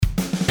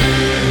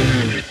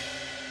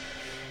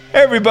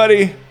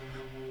everybody.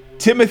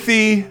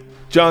 Timothy,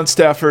 John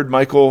Stafford,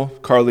 Michael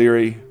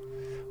Carleary.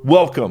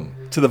 Welcome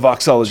to the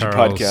Voxology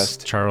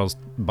Podcast.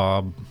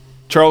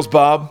 Charles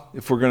Bob,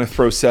 if we're going to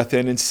throw Seth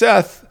in. And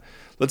Seth,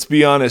 let's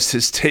be honest,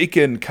 has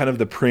taken kind of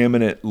the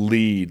preeminent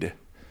lead.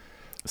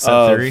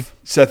 Seth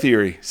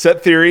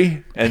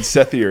Theory and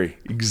Seth Theory.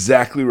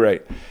 Exactly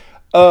right.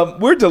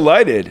 We're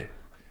delighted.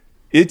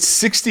 It's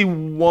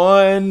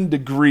 61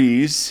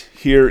 degrees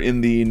here in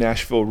the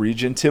Nashville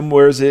region. Tim,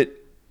 where is it?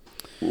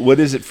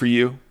 What is it for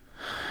you?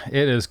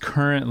 It is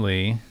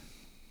currently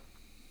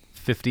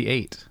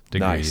 58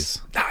 degrees.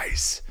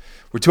 Nice.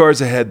 We're 2 hours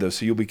ahead, though,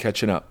 so you'll be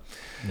catching up.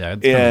 Yeah, it's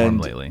been warm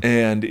lately.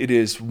 And it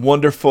is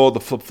wonderful. The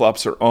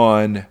flip-flops are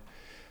on.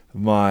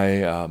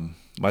 My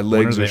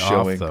legs are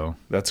showing. Off, though?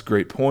 That's a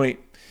great point.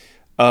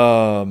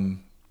 And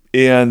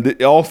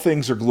all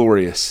things are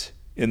glorious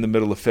in the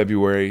middle of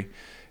February.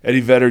 Eddie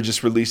Vedder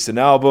just released an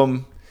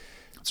album.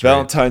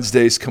 Valentine's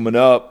Day is coming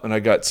up, and I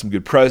got some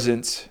good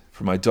presents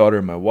for my daughter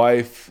and my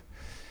wife.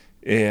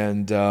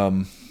 And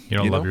you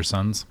don't love your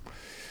sons?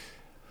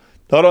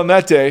 Not on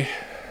that day.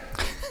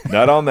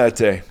 Not on that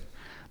day.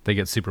 They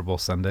get Super Bowl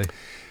Sunday.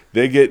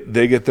 They get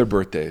their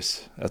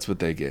birthdays. That's what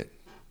they get.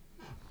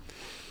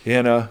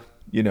 Hannah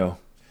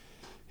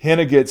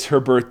gets her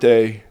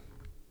birthday,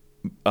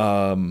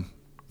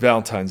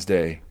 Valentine's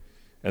Day,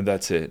 and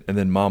that's it. And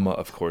then Mama,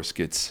 of course,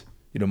 gets,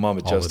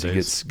 Mama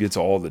Justy gets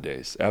all the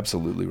days.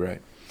 Absolutely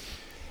right.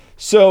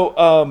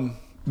 So,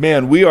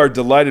 man, we are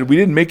delighted. We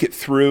didn't make it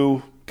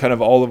through kind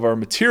of all of our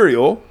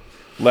material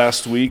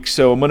last week,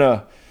 so I'm going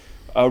to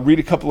read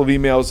a couple of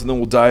emails, and then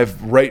we'll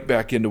dive right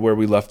back into where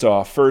we left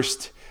off.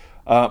 First,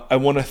 I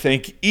want to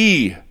thank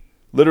E.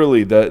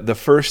 Literally, the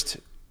first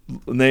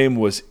name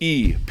was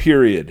E,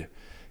 period.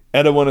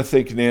 And I want to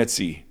thank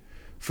Nancy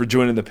for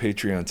joining the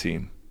Patreon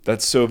team.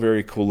 That's so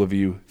very cool of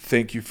you.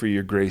 Thank you for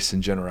your grace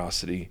and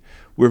generosity.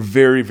 We're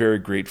very, very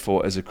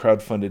grateful as a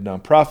crowdfunded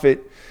nonprofit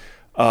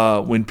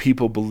when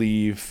people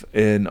believe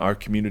in our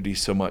community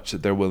so much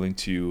that they're willing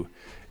to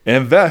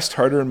invest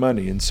hard-earned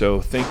money. And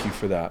so thank you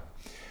for that.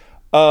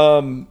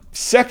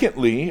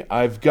 Secondly,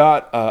 I've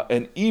got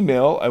an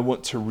email I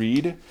want to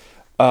read.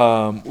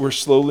 We're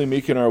slowly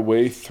making our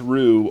way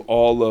through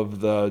all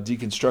of the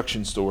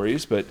deconstruction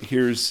stories, but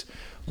here's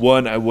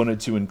one I wanted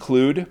to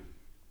include.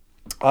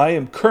 I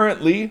am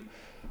currently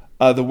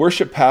the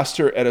worship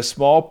pastor at a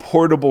small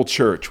portable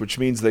church, which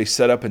means they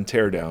set up and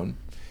tear down,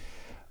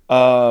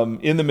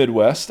 in the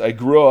Midwest. I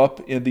grew up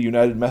in the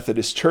United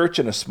Methodist Church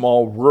in a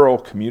small rural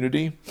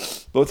community.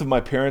 Both of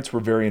my parents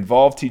were very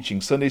involved, teaching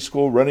Sunday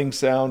school, running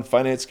sound,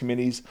 finance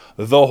committees,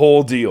 the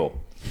whole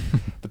deal.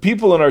 The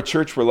people in our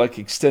church were like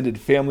extended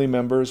family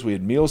members. We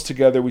had meals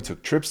together. We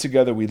took trips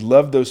together. We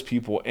loved those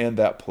people and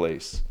that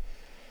place.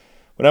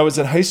 When I was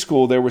in high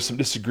school, there were some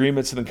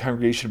disagreements in the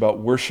congregation about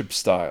worship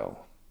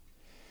style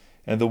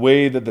and the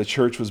way that the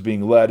church was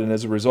being led. And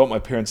as a result, my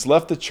parents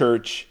left the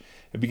church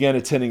and began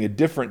attending a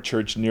different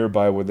church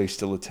nearby where they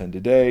still attend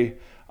today.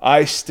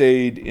 I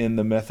stayed in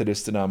the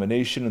Methodist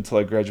denomination until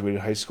I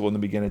graduated high school and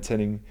then began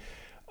attending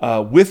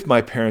with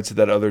my parents at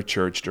that other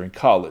church during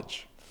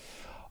college.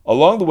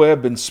 Along the way,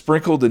 I've been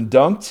sprinkled and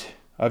dunked.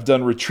 I've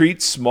done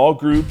retreats, small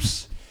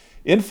groups,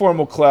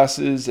 informal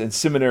classes, and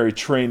seminary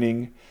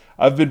training.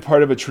 I've been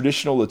part of a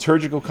traditional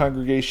liturgical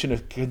congregation, a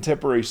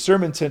contemporary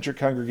sermon-centric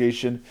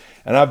congregation,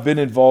 and I've been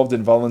involved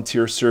in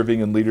volunteer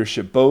serving and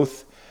leadership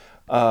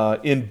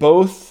in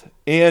both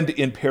and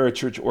in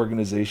parachurch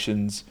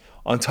organizations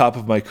on top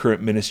of my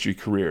current ministry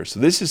career. So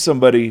this is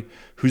somebody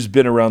who's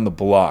been around the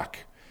block,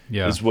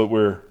 is what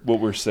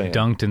we're saying.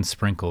 Dunked and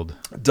sprinkled.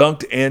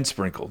 Dunked and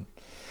sprinkled.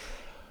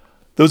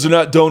 Those are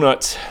not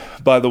donuts,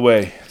 by the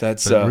way.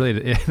 That's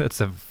that's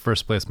the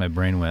first place my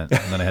brain went,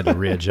 and then I had to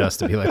readjust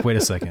to be like, wait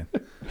a second.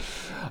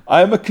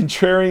 I'm a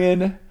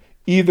contrarian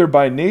either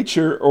by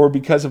nature or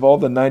because of all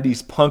the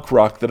 90s punk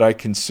rock that I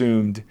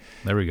consumed.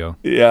 There we go.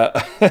 Yeah,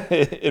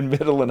 in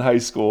middle and high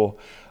school.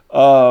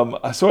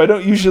 So I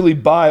don't usually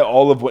buy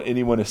all of what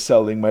anyone is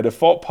selling. My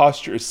default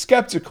posture is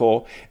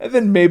skeptical, and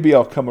then maybe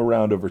I'll come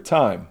around over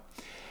time.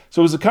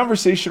 So as the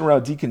conversation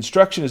around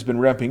deconstruction has been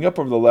ramping up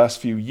over the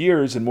last few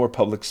years in more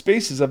public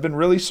spaces, I've been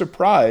really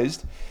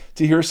surprised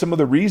to hear some of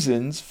the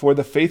reasons for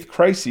the faith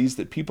crises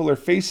that people are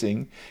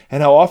facing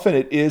and how often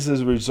it is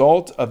as a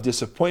result of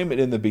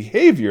disappointment in the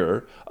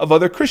behavior of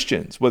other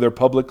Christians, whether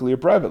publicly or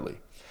privately.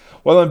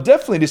 While I'm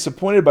definitely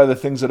disappointed by the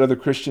things that other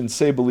Christians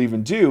say, believe,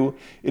 and do,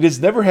 it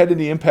has never had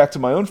any impact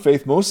on my own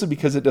faith, mostly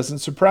because it doesn't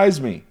surprise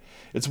me.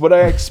 It's what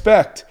I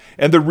expect.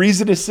 And the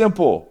reason is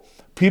simple.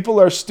 People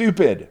are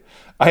stupid.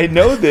 I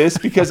know this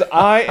because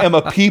I am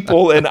a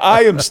people and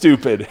I am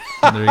stupid.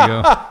 There you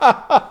go.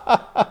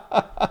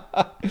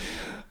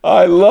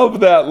 I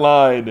love that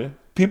line.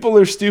 People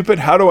are stupid.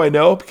 How do I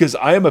know? Because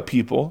I am a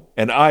people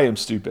and I am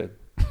stupid.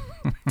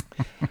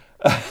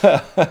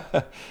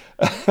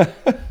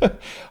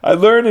 I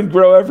learn and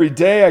grow every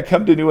day. I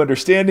come to new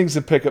understandings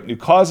and pick up new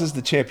causes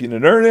to champion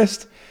in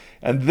earnest.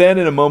 And then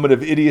in a moment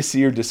of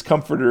idiocy or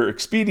discomfort or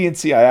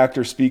expediency, I act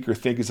or speak or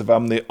think as if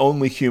I'm the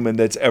only human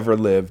that's ever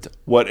lived.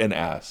 What an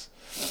ass.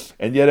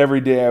 And yet every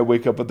day I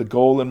wake up with the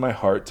goal in my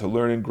heart to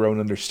learn and grow in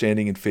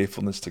understanding and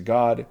faithfulness to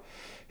God,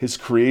 his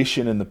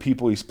creation, and the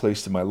people he's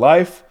placed in my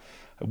life.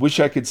 I wish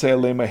I could say I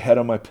lay my head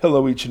on my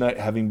pillow each night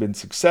having been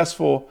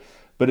successful,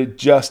 but it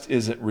just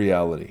isn't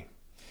reality.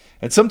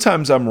 And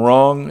sometimes I'm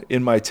wrong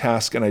in my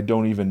task and I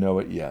don't even know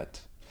it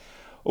yet.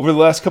 Over the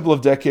last couple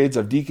of decades,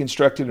 I've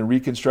deconstructed and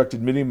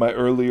reconstructed many of my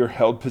earlier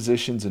held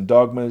positions and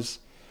dogmas.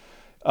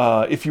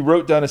 If you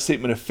wrote down a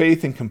statement of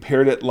faith and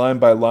compared it line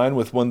by line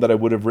with one that I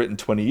would have written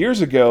 20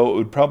 years ago, it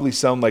would probably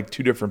sound like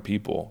two different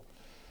people.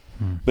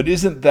 But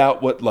isn't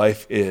that what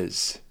life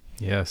is?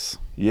 Yes.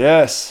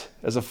 Yes.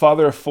 As a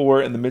father of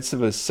four in the midst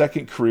of a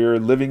second career,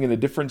 living in a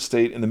different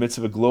state in the midst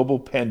of a global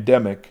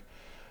pandemic,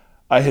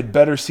 I had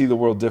better see the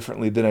world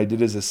differently than I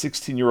did as a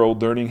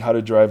 16-year-old learning how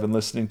to drive and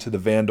listening to the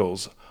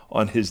Vandals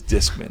on his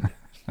Discman.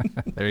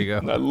 There you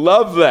go. I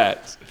love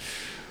that.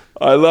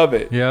 I love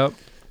it. Yep.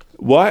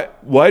 Why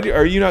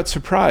are you not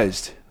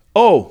surprised?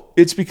 Oh,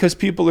 it's because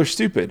people are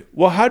stupid.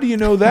 Well, how do you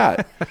know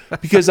that?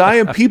 Because I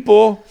am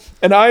people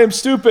and I am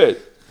stupid.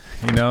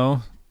 You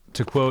know,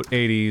 to quote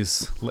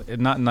 80s,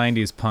 not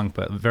 90s punk,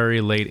 but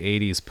very late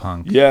 80s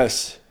punk.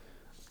 Yes.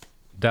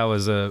 That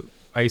was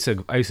I used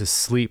to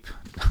sleep,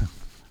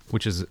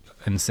 which is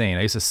insane.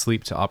 I used to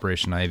sleep to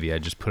Operation Ivy. I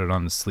just put it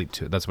on to sleep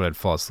to it. That's what I'd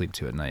fall asleep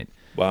to at night.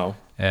 Wow.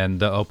 And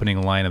the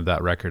opening line of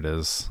that record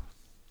is,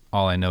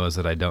 all I know is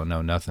that I don't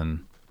know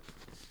nothing.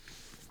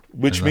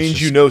 Which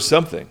means you know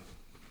something.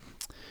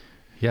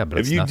 Yeah, but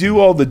if you do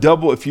all the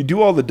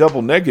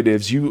double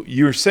negatives,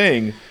 you're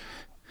saying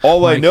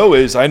all Mike, I know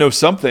is I know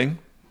something.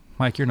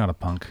 Mike, you're not a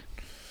punk.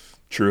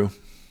 True.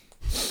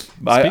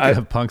 Speaking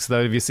of punks,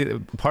 though, if you see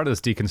part of this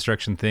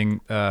deconstruction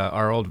thing,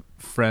 our old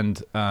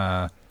friend,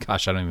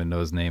 gosh, I don't even know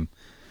his name.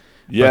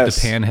 Yes.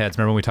 But the Panheads.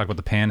 Remember when we talked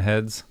about the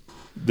Panheads?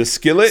 The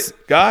Skillet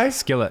guy?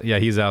 Skillet. Yeah,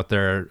 he's out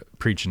there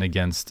preaching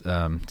against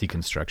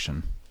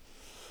deconstruction.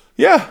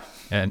 Yeah.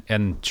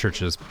 And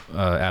churches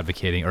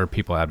advocating, or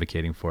people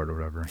advocating for it or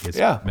whatever. He's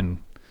been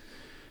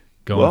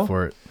going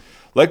for it.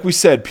 Like we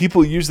said,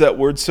 people use that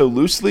word so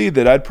loosely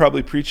that I'd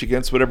probably preach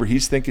against whatever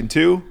he's thinking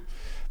too.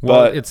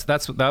 Well,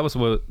 that was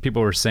what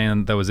people were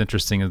saying that was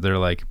interesting. Is they're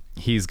like,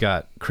 he's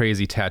got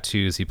crazy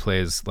tattoos. He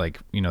plays like,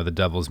 the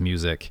devil's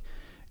music.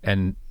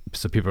 And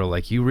so people are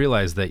like, you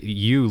realize that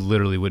you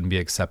literally wouldn't be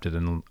accepted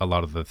in a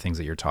lot of the things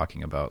that you're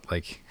talking about.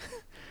 Like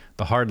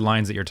the hard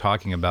lines that you're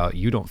talking about,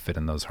 you don't fit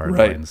in those hard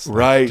lines. Like,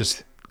 right.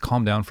 Just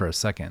calm down for a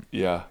second.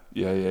 Yeah.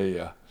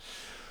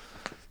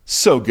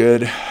 So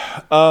good.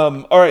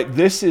 All right.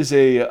 This is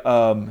I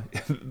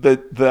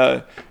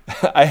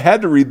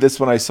had to read this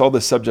when I saw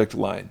the subject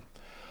line.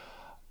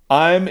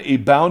 I'm a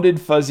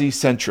bounded fuzzy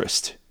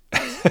centrist.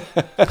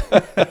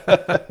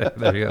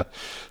 There you go.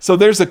 So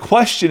there's a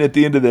question at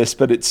the end of this,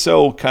 but it's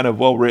so kind of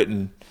well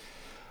written.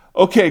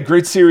 Okay,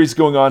 great series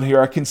going on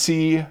here. I can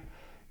see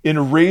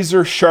in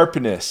razor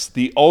sharpness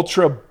the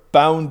ultra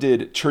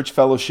bounded church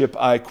fellowship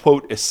I,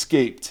 quote,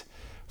 escaped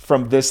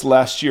from this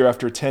last year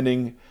after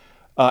attending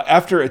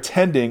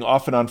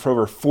off and on for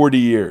over 40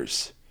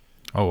 years.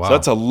 Oh, wow. So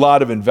that's a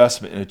lot of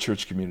investment in a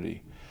church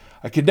community.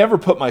 I could never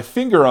put my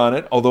finger on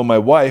it, although my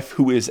wife,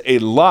 who is a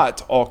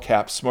lot, all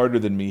caps, smarter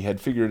than me, had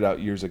figured it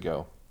out years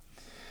ago.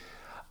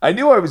 I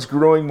knew I was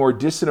growing more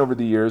distant over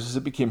the years as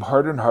it became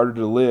harder and harder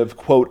to live,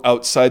 quote,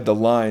 outside the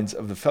lines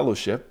of the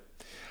fellowship.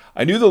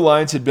 I knew the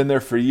lines had been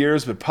there for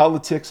years, but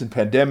politics and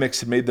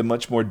pandemics had made them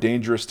much more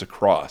dangerous to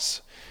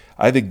cross.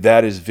 I think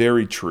that is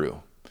very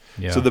true.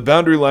 Yeah. So the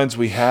boundary lines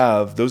we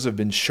have, those have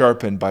been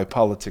sharpened by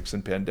politics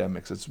and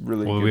pandemics. It's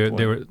really a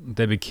good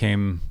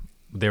point.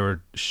 They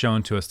were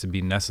shown to us to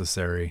be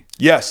necessary.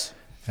 Yes.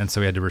 And so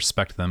we had to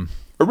respect them.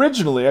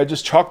 Originally, I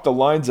just chalked the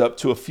lines up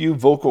to a few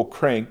vocal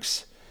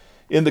cranks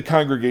in the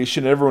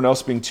congregation, everyone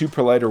else being too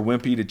polite or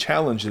wimpy to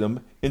challenge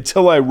them,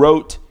 until I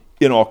wrote,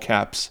 in all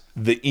caps,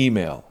 the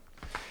email.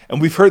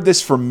 And we've heard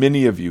this from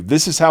many of you.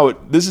 This is how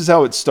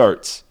it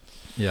starts.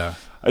 Yeah.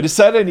 I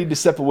decided I need to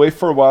step away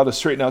for a while to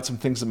straighten out some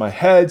things in my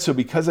head. So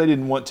because I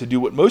didn't want to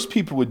do what most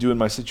people would do in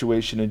my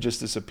situation and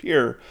just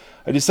disappear,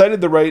 I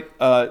decided to write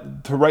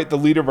the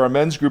leader of our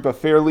men's group a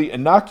fairly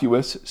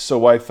innocuous,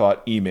 so I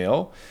thought,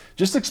 email,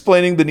 just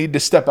explaining the need to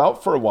step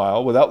out for a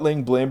while without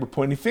laying blame or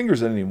pointing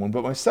fingers at anyone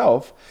but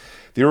myself.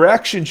 The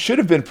reaction should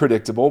have been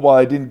predictable. While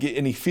I didn't get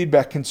any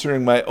feedback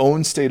concerning my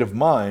own state of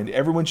mind,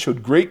 everyone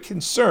showed great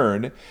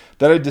concern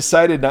that I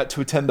decided not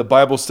to attend the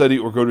Bible study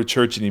or go to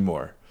church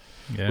anymore.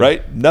 Yeah.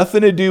 Right?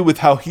 Nothing to do with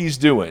how he's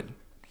doing.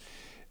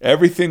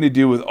 Everything to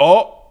do with,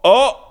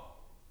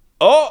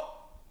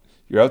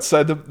 you're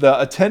outside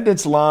the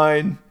attendance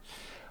line.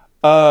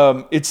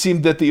 It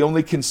seemed that the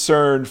only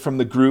concern from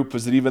the group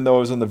was that even though I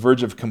was on the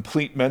verge of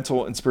complete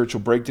mental and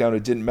spiritual breakdown,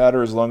 it didn't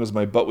matter as long as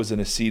my butt was in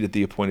a seat at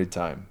the appointed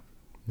time.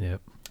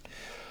 Yep.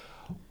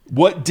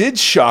 What did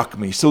shock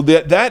me, so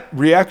that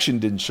reaction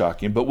didn't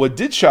shock him, but what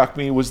did shock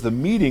me was the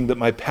meeting that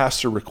my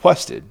pastor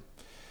requested.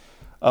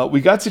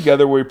 We got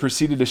together where he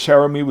proceeded to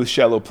shower me with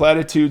shallow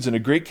platitudes and a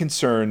great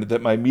concern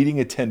that my meeting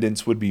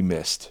attendance would be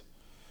missed.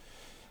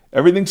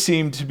 Everything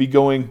seemed to be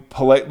going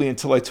politely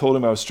until I told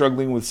him I was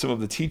struggling with some of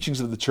the teachings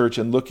of the church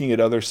and looking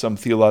at some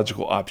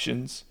theological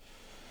options.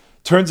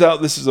 Turns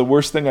out this is the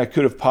worst thing I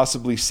could have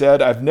possibly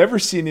said. I've never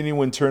seen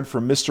anyone turn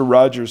from Mr.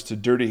 Rogers to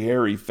Dirty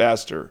Harry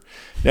faster.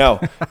 Now,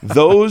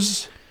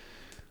 these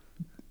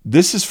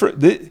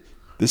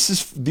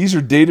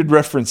are dated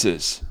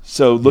references.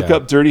 So look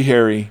up Dirty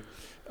Harry.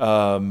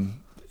 What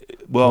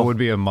would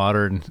be a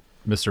modern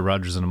Mr.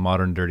 Rogers and a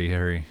modern Dirty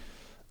Harry?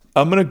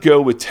 I'm going to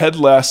go with Ted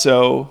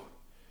Lasso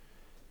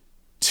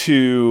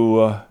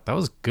to... That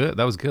was good.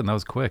 That was good. And that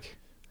was quick.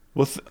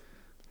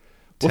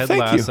 Ted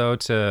Lasso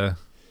to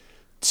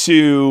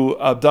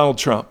Donald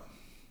Trump.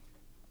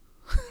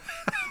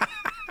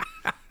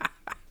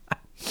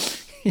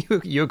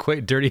 You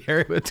equate Dirty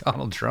Harry with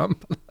Donald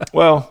Trump?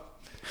 Well,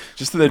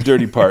 just in the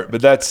dirty part,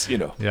 but that's,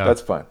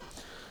 that's fine.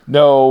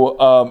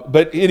 No,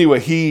 but anyway,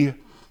 he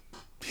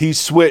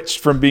switched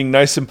from being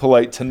nice and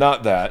polite to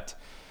not that.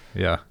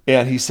 Yeah.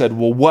 And he said,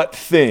 well, what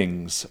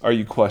things are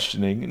you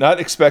questioning? Not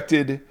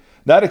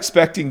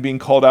expecting being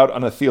called out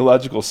on a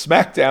theological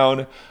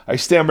smackdown, I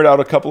stammered out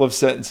a couple of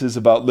sentences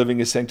about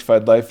living a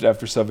sanctified life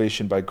after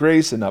salvation by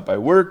grace and not by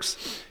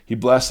works. He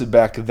blasted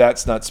back,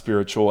 that's not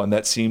spiritual, and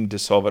that seemed to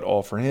solve it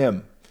all for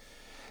him.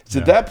 It's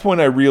at that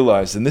point I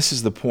realized, and this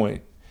is the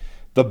point,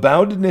 the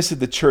boundedness of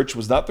the church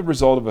was not the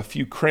result of a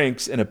few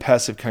cranks in a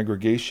passive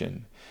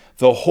congregation.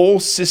 The whole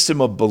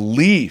system of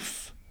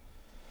belief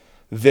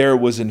there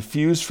was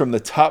infused from the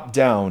top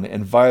down,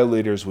 and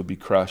violators would be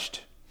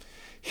crushed.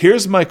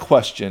 Here's my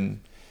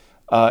question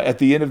at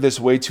the end of this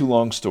way too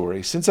long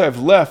story. Since I've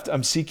left,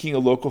 I'm seeking a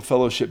local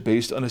fellowship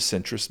based on a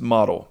centrist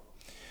model.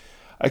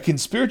 I can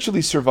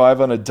spiritually survive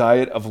on a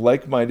diet of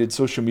like-minded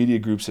social media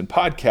groups and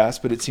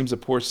podcasts, but it seems a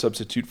poor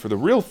substitute for the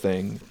real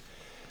thing.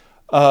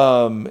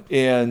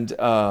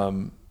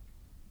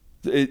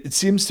 It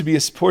seems to be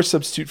a poor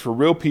substitute for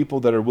real people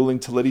that are willing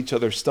to let each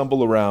other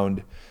stumble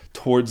around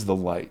towards the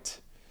light.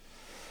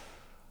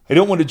 I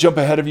don't want to jump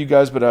ahead of you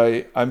guys,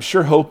 but I'm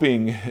sure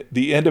hoping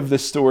the end of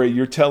this story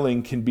you're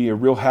telling can be a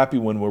real happy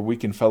one where we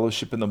can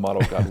fellowship in the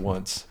model God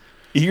wants.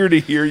 Eager to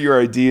hear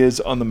your ideas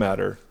on the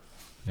matter.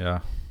 Yeah.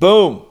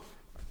 Boom.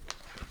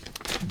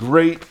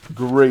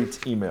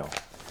 Great email.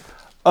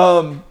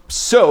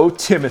 So,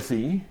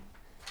 Timothy,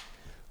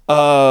 what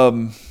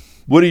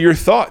are your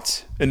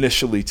thoughts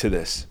initially to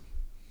this?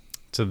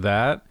 To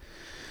that?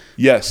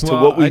 Yes, to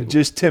what we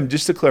just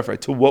to clarify,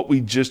 to what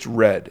we just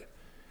read.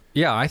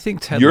 Yeah, I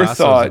think Ted Your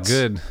Lasso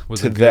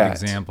was a good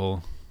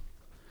example.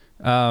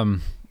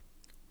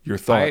 Your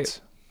thoughts?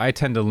 I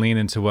tend to lean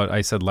into what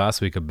I said last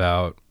week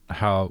about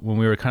how when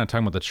we were kind of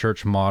talking about the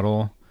church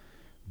model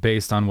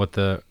based on what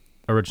the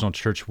original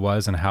church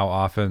was and how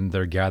often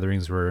their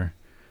gatherings were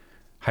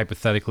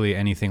hypothetically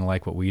anything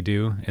like what we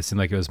do. It seemed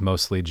like it was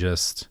mostly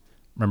just,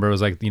 remember it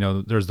was like,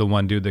 there's the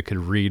one dude that could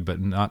read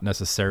but not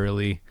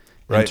necessarily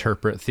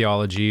interpret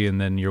theology, and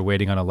then you're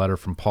waiting on a letter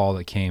from Paul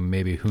that came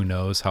maybe who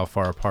knows how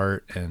far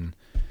apart. And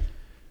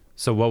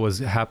so what was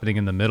happening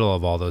in the middle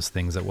of all those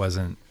things? It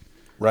wasn't,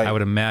 I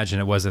would imagine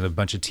it wasn't a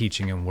bunch of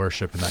teaching and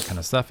worship and that kind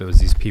of stuff. It was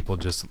these people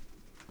just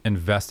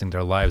investing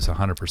their lives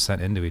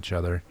 100% into each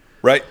other.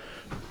 Right.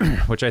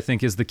 Which I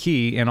think is the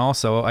key. And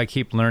also I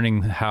keep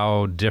learning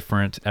how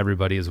different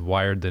everybody is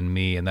wired than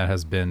me. And that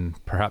has been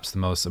perhaps the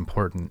most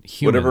important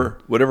human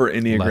whatever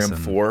Enneagram lesson.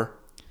 4.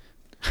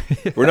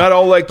 We're not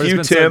all like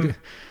you, Tim.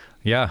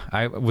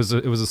 It was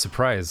a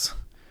surprise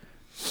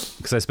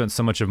because I spent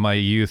so much of my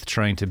youth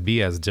trying to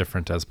be as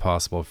different as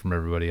possible from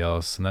everybody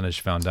else. And then I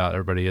just found out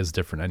everybody is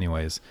different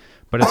anyways.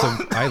 But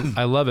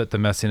I love it, the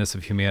messiness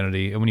of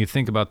humanity. And when you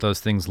think about those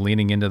things,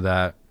 leaning into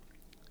that,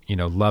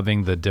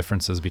 loving the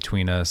differences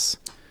between us,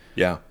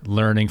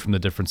 learning from the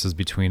differences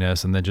between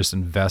us, and then just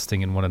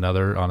investing in one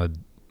another on a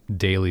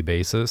daily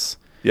basis.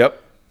 Yep.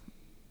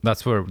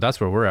 That's where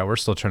we're at. We're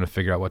still trying to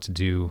figure out what to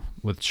do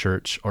with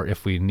church, or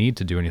if we need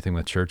to do anything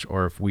with church,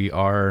 or if we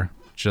are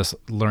just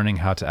learning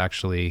how to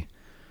actually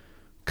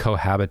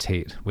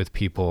cohabitate with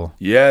people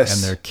and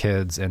their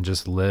kids and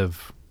just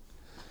live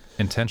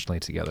intentionally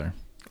together.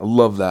 I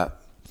love that.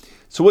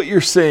 So what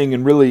you're saying,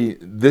 and really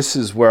this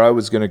is where I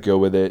was going to go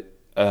with it,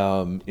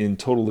 in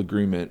total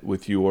agreement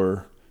with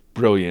your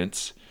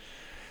brilliance,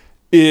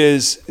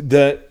 is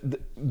that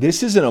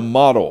this isn't a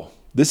model.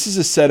 This is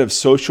a set of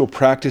social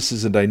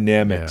practices and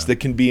dynamics that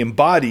can be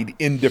embodied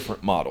in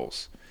different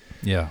models.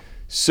 Yeah.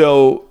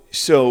 So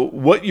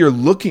what you're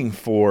looking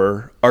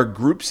for are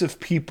groups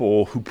of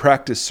people who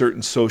practice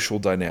certain social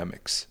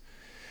dynamics.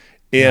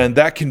 And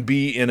that can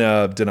be in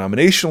a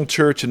denominational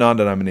church, a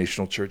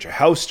non-denominational church, a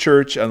house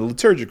church, a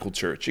liturgical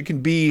church. It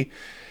can be,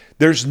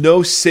 there's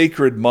no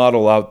sacred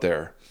model out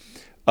there.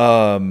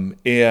 And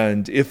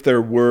if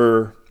there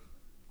were,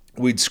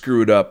 we'd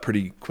screw it up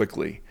pretty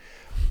quickly.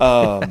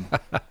 I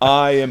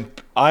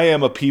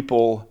am a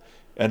people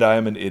and I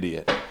am an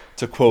idiot,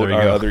 to quote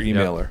our other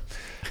emailer.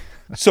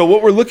 Yep. So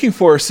what we're looking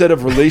for are a set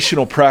of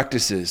relational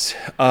practices.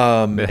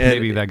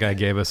 Maybe that guy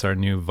gave us our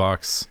new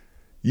Vox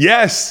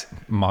Yes.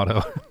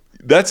 motto.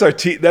 That's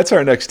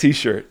our next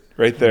T-shirt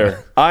right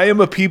there. I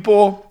am a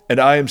people and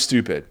I am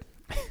stupid.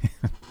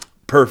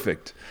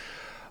 Perfect.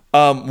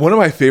 One of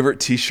my favorite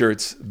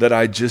T-shirts that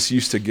I just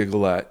used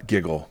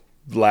to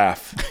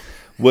laugh,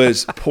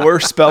 was poor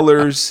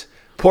spellers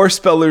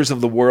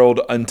of the world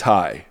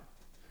untie.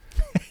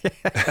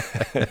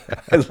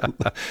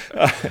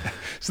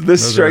 So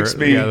this strikes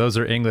me. Yeah, those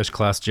are English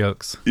class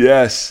jokes.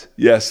 Yes.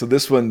 So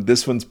this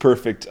one's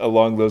perfect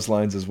along those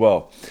lines as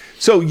well.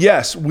 So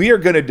yes, we are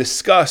going to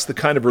discuss the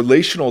kind of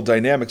relational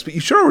dynamics, but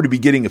you should already be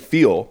getting a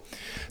feel.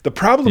 The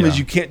problem is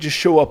you can't just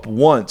show up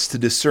once to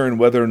discern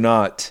whether or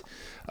not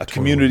a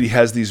community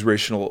has these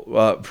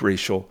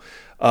racial,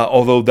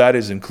 although that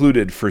is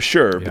included for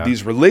sure, but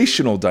these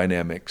relational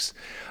dynamics.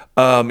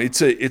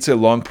 It's a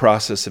long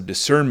process of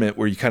discernment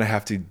where you kind of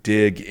have to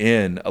dig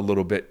in a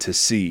little bit to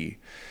see.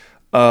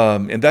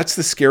 And that's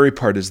the scary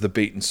part, is the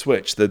bait and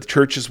switch. The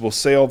churches will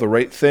say all the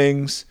right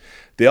things.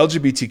 The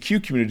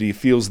LGBTQ community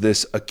feels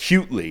this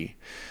acutely.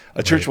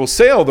 A church will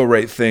say all the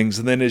right things,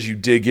 and then as you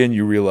dig in,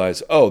 you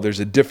realize, oh, there's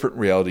a different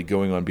reality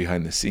going on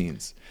behind the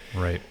scenes.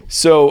 Right.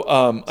 So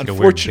like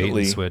unfortunately, a weird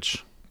bait and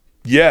switch.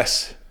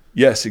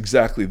 Yes,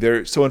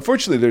 exactly. So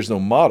unfortunately, there's no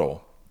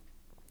model.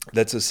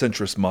 That's a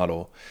centrist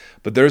model.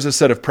 But there's a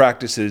set of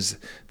practices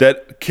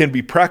that can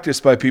be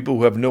practiced by people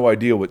who have no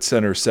idea what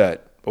center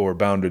set or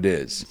bounded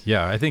is.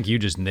 Yeah, I think you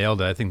just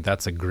nailed it. I think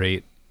that's a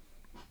great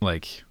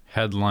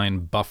headline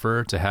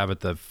buffer to have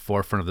at the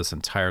forefront of this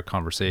entire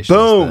conversation.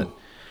 Boom.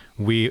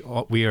 We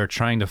are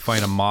trying to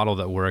find a model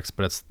that works,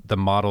 but it's the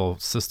model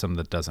system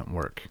that doesn't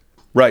work.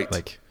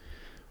 Right.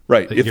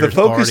 Right. If the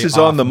focus is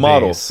on the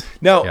model.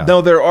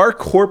 Now there are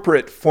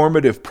corporate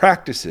formative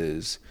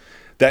practices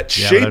that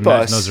shape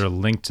us. Those are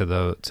linked to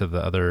the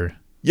other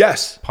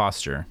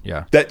posture.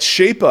 Yeah. That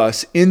shape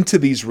us into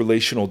these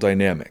relational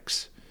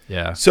dynamics.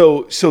 Yeah.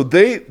 So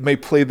they may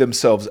play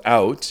themselves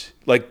out,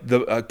 like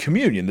the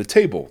communion, the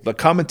table, the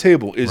common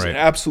table is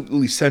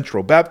absolutely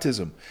central.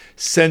 Baptism,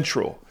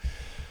 central.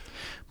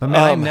 But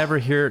man,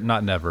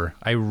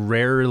 I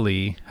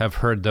rarely have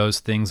heard those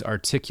things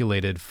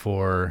articulated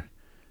for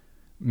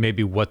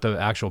maybe what the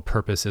actual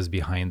purpose is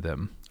behind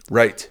them.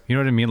 Right. You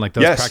know what I mean? Like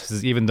those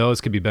practices, even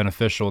those could be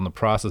beneficial in the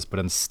process, but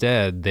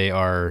instead they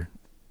are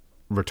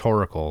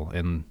rhetorical,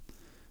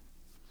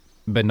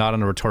 but not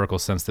in a rhetorical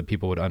sense that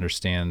people would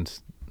understand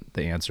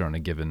the answer on a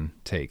given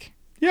take.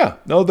 Yeah.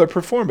 No, they're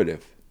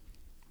performative.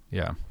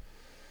 Yeah.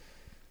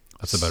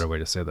 That's a better way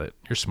to say that.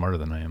 You're smarter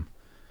than I am.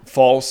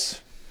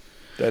 False.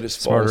 That is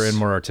smarter false. And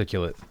more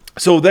articulate.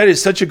 So that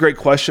is such a great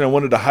question. I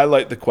wanted to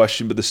highlight the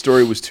question, but the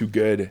story was too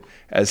good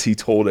as he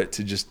told it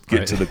to just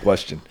get to the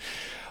question.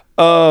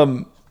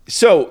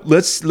 So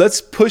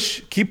let's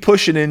keep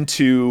pushing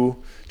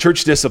into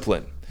church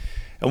discipline.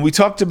 And we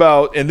talked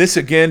about, and this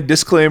again,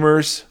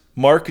 disclaimers,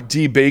 Mark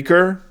D.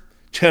 Baker,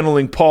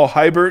 channeling Paul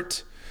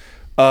Hibert.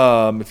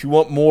 If you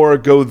want more,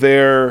 go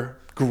there.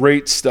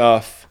 Great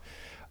stuff.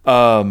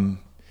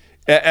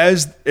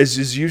 As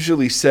is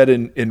usually said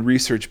in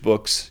research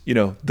books,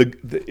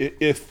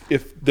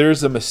 if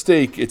there's a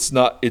mistake, it's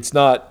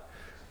not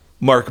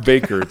Mark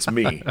Baker, it's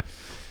me.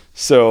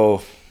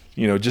 So,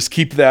 just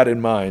keep that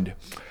in mind.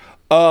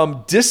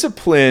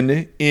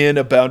 Discipline in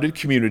a bounded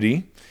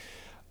community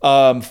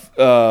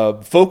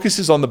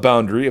focuses on the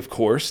boundary, of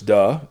course,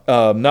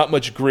 not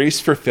much grace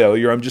for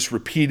failure. I'm just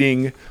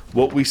repeating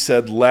what we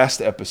said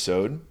last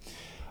episode.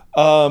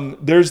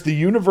 There's the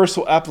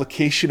universal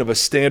application of a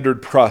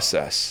standard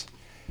process,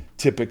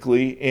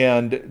 typically,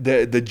 and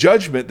the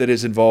judgment that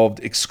is involved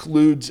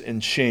excludes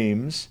and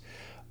shames.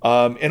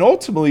 And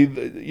ultimately,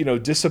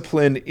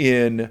 discipline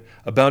in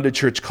a bounded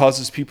church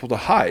causes people to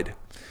hide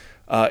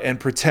and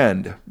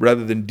pretend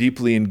rather than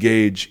deeply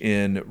engage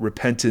in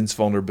repentance,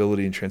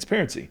 vulnerability, and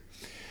transparency.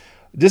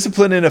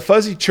 Discipline in a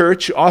fuzzy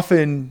church,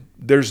 often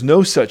there's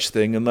no such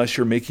thing unless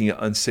you're making it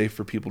unsafe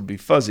for people to be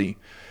fuzzy.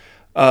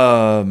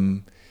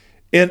 And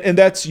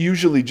that's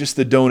usually just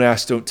the don't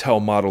ask, don't tell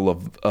model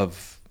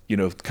of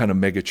kind of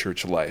mega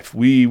church life.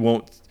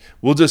 We'll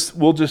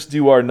just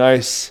do our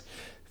nice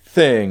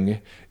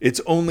thing.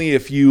 It's only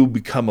if you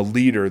become a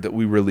leader that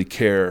we really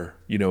care,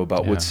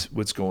 about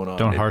what's going on.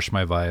 Don't harsh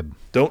my vibe.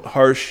 Don't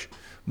harsh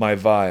my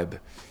vibe,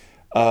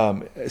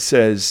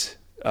 says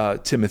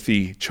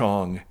Timothy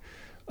Chong,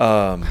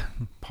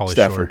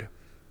 Stafford.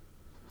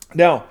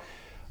 Now,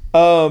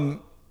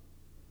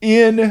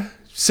 in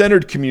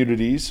centered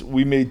communities,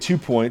 we made 2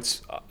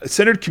 points.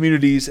 Centered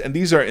communities, and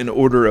these are in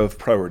order of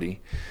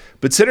priority,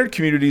 but centered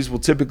communities will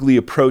typically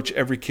approach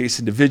every case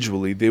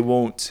individually. They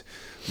won't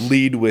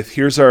lead with,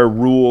 here's our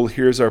rule,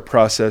 here's our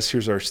process,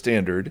 here's our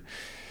standard.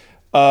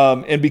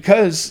 And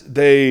because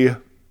they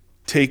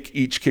take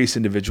each case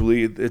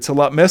individually, it's a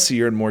lot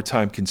messier and more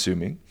time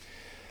consuming.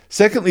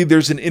 Secondly,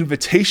 there's an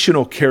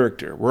invitational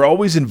character. We're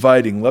always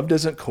inviting. Love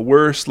doesn't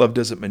coerce. Love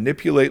doesn't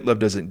manipulate. Love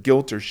doesn't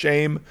guilt or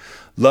shame.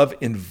 Love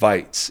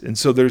invites. And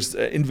so there's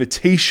an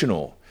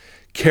invitational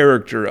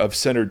character of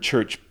centered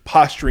church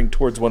posturing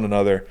towards one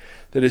another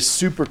that is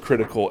super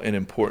critical and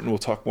important. We'll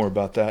talk more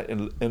about that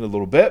in a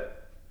little bit.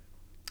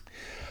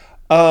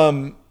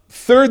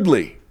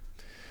 Thirdly,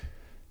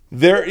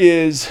 there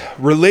is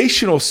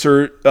relational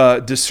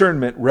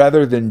discernment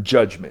rather than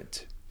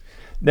judgment.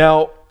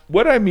 Now,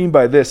 what I mean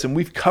by this, and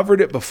we've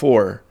covered it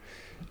before,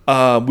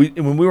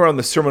 when we were on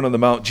the Sermon on the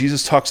Mount,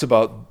 Jesus talks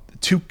about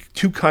two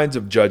kinds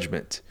of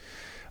judgment.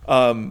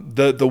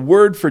 The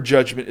word for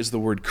judgment is the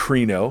word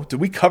krino. Did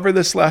we cover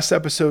this last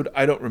episode?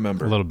 I don't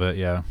remember. A little bit,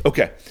 yeah.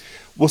 Okay.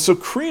 Well, so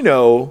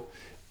krino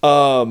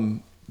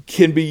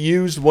can be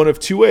used one of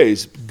two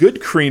ways. Good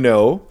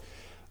krino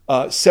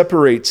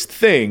separates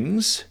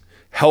things,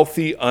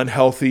 healthy,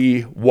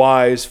 unhealthy,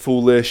 wise,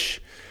 foolish.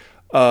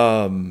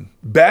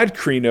 Bad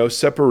krino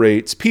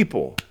separates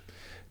people,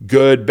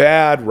 good,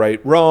 bad,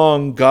 right,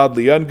 wrong,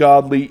 godly,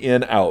 ungodly,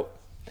 in, out.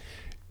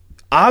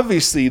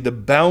 Obviously, the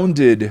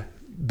bounded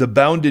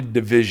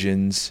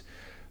divisions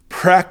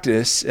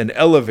practice and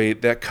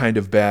elevate that kind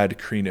of bad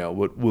krino,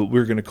 what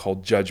we're going to call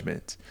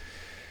judgment.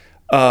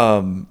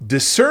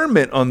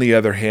 Discernment, on the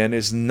other hand,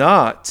 is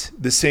not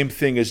the same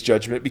thing as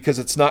judgment because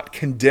it's not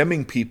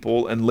condemning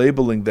people and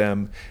labeling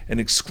them and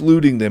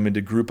excluding them into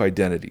group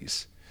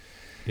identities.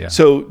 Yeah.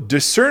 So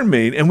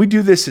discernment, and we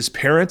do this as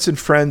parents and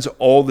friends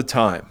all the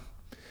time.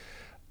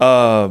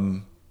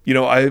 I've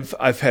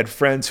had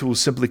friends who will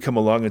simply come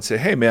along and say,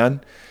 "Hey,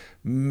 man,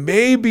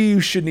 maybe you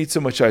shouldn't eat so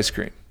much ice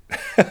cream."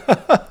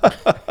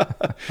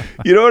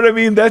 You know what I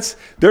mean? That's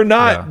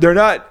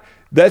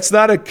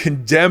not a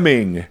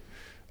condemning.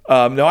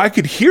 Now, I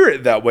could hear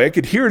it that way. I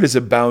could hear it as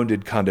a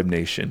bounded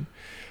condemnation.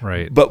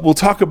 Right. But we'll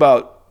talk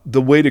about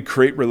the way to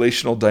create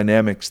relational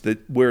dynamics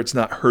where it's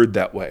not heard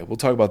that way. We'll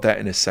talk about that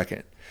in a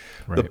second.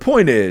 Right. The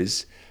point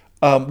is,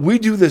 we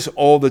do this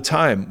all the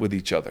time with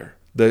each other,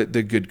 the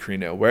good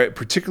krino, right?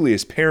 Particularly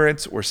as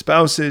parents or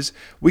spouses.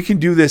 We can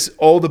do this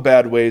all the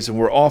bad ways, and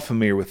we're all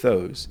familiar with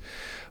those.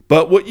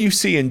 But what you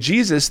see in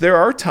Jesus, there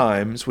are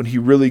times when he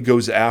really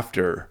goes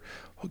after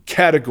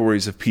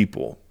categories of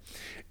people.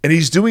 And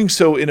he's doing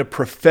so in a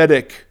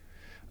prophetic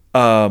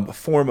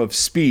form of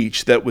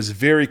speech that was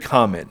very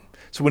common.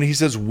 So when he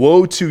says,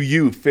 "Woe to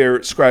you,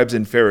 scribes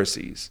and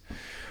Pharisees,"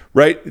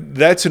 right?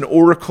 That's an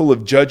oracle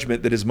of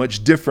judgment that is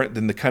much different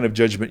than the kind of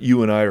judgment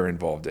you and I are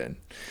involved in.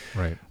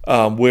 Right.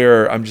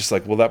 Where I'm just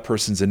like, well, that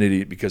person's an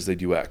idiot because they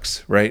do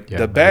X, right? Yeah,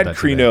 the bad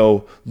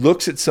krino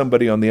looks at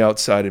somebody on the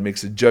outside and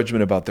makes a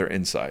judgment about their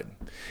inside.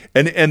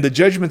 And the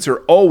judgments are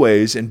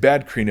always, in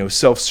bad krino,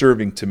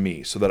 self-serving to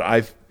me, so that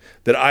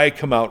I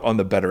come out on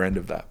the better end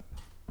of that.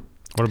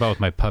 What about with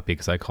my puppy?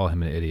 Because I call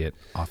him an idiot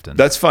often.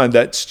 That's fine.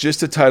 That's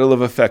just a title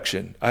of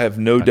affection. I have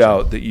no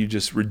doubt that you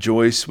just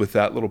rejoice with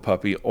that little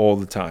puppy all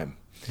the time.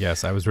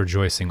 Yes, I was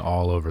rejoicing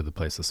all over the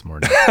place this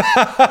morning.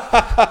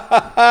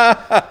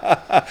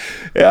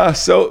 Yeah,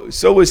 so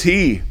was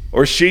he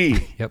or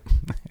she. Yep.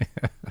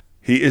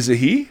 He is a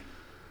he?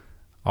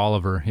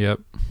 Oliver, yep.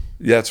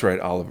 Yeah, that's right,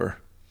 Oliver.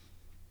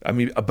 I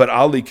mean, but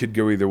Ali could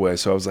go either way.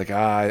 So I was like,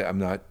 I'm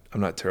not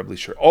terribly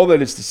sure. All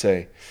that is to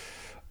say,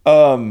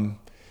 and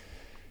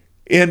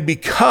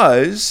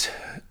because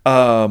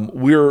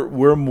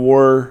we're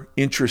more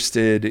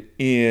interested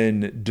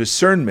in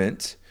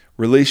discernment,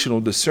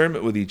 relational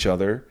discernment with each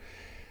other,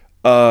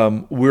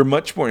 we're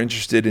much more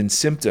interested in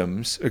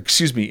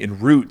in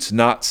roots,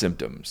 not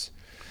symptoms.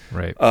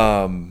 Right.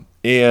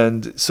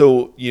 And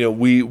so,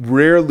 we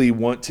rarely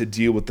want to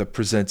deal with the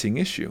presenting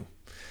issue.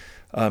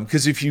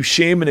 Because if you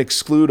shame and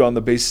exclude on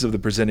the basis of the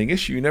presenting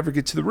issue, you never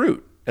get to the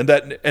root.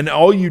 And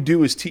all you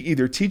do is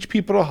either teach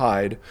people to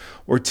hide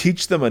or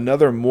teach them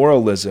another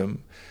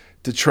moralism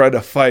to try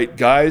to fight.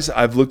 Guys,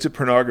 I've looked at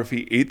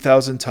pornography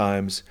 8,000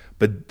 times,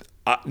 but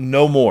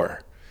no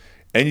more.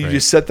 And you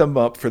just set them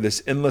up for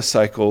this endless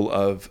cycle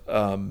of,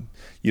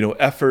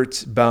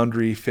 effort,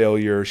 boundary,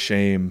 failure,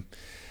 shame,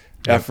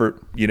 effort,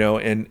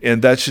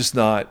 and that's just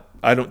not,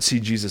 I don't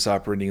see Jesus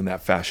operating in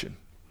that fashion.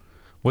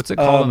 What's it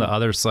called on the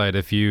other side?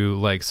 If you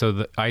so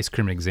the ice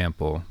cream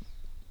example,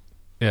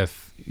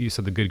 if you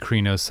said the good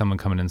krino, someone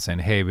coming in saying,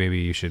 "Hey, maybe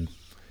you should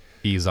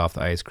ease off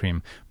the ice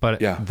cream," but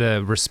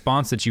the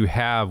response that you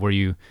have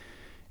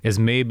is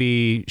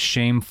maybe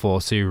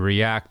shameful, so you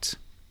react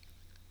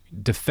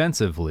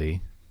defensively.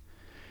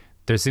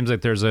 There seems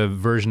like there's a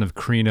version of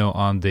krino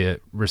on the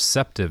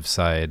receptive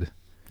side.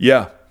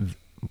 Yeah.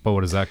 But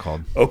what is that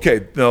called?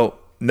 Okay. No.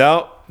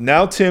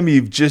 Now, Tim,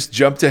 you've just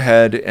jumped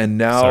ahead, and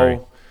now. Sorry.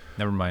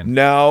 Never mind.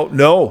 Now,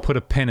 no. Put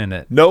a pin in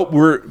it. No,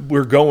 we're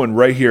going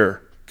right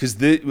here because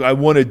I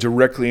want to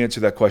directly answer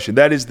that question.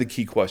 That is the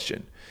key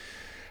question.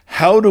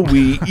 How do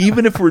we,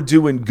 even if we're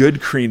doing good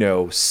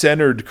krino,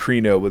 centered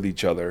krino with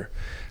each other,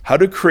 how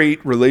do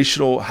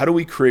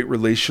we create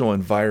relational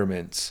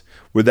environments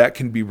where that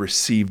can be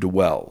received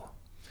well?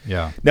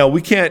 Yeah. Now,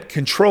 we can't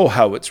control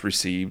how it's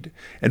received,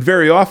 and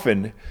very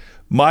often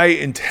my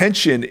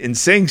intention in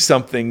saying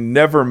something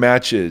never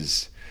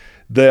matches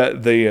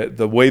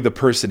the way the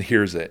person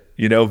hears it.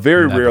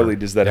 Very rarely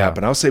does that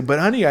happen. I'll say, "But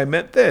honey, I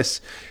meant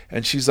this."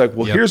 And she's like,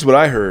 "Well, here's what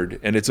I heard,"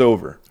 and it's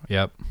over.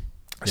 Yep.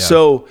 Yeah.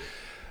 So,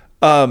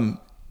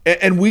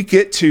 and we'll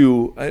get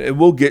to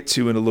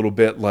in a little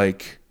bit,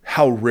 like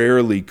how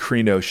rarely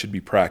krino should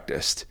be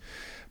practiced,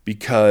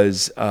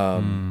 because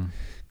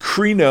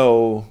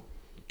Krino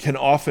can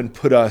often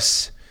put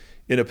us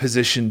in a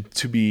position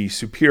to be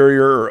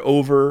superior or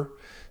over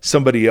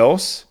somebody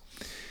else.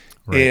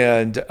 Right.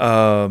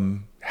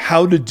 And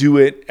how to do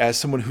it as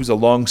someone who's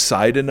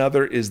alongside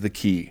another is the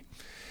key.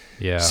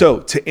 Yeah. So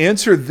to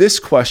answer this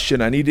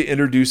question, I need to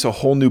introduce a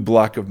whole new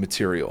block of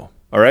material.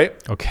 All right?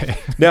 Okay.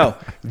 Now,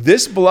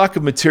 this block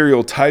of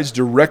material ties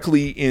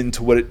directly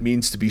into what it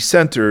means to be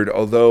centered,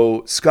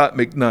 although Scot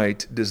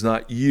McKnight does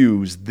not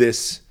use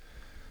this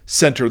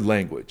centered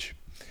language.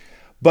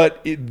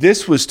 But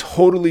this was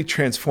totally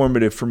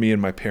transformative for me in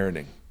my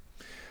parenting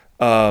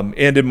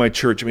and in my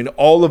church. I mean,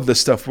 all of the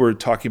stuff we're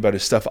talking about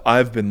is stuff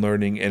I've been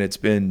learning, and it's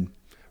been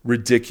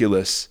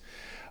ridiculous.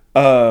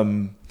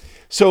 So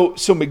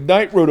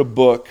McKnight wrote a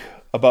book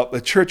about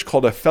the church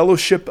called A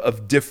Fellowship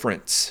of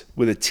Difference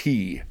with a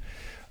T.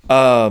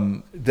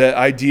 The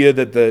idea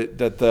that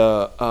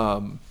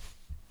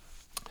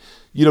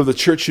the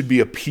church should be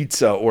a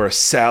pizza or a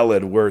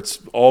salad where it's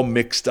all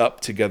mixed up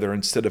together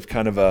instead of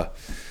kind of a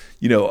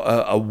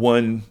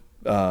one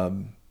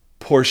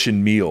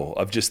portion meal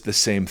of just the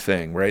same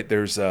thing, right?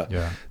 There's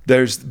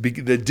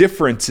the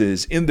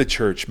differences in the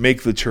church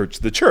make the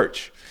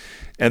church,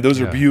 and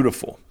those are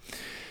beautiful.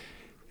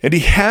 And he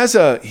has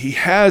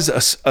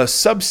a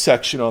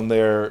subsection on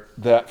there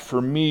that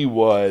for me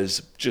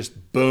was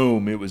just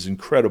boom, it was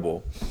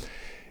incredible.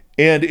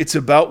 And it's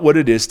about what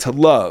it is to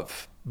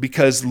love,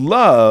 because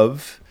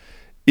love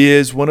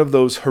is one of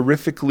those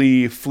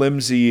horrifically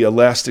flimsy,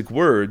 elastic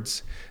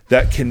words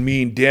that can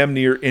mean damn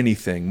near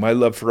anything. My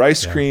love for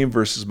ice cream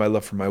versus my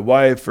love for my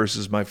wife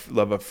versus my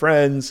love of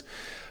friends,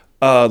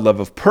 love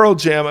of Pearl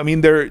Jam. I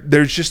mean,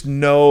 there's just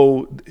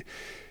no...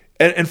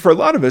 And for a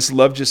lot of us,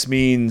 love just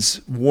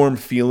means warm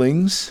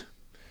feelings,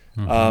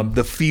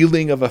 the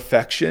feeling of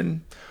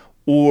affection,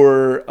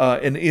 or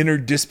an inner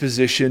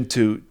disposition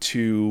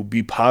to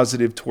be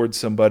positive towards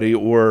somebody,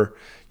 or,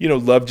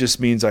 love just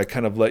means I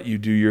kind of let you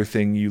do your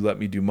thing, you let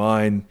me do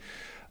mine.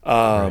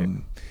 Right.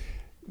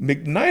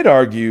 McKnight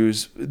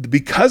argues,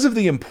 because of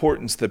the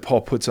importance that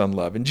Paul puts on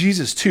love, and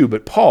Jesus too,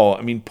 but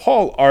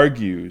Paul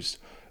argues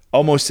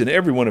almost in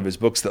every one of his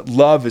books that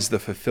love is the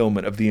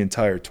fulfillment of the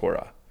entire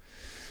Torah.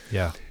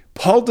 Yeah.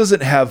 Paul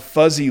doesn't have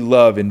fuzzy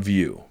love in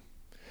view,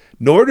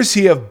 nor does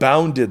he have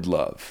bounded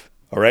love,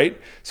 all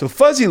right? So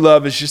fuzzy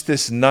love is just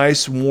this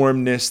nice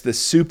warmness, this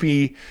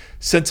soupy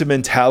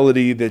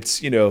sentimentality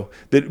that's,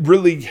 that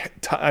really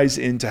ties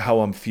into how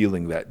I'm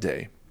feeling that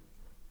day.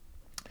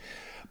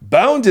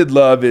 Bounded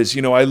love is,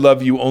 I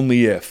love you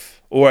only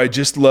if, or I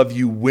just love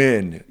you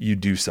when you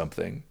do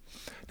something.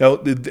 Now,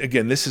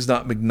 again, this is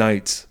not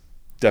McKnight's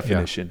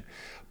definition,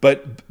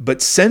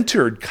 but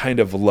centered kind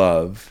of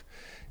love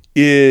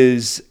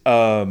is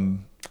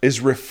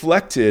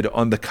reflected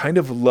on the kind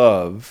of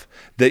love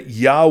that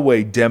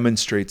Yahweh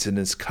demonstrates in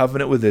his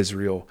covenant with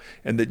Israel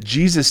and that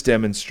Jesus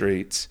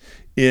demonstrates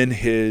in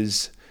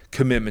his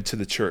commitment to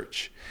the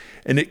church.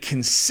 And it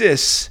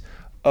consists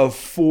of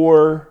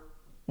 4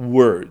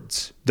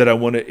 words that I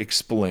want to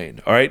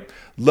explain. All right.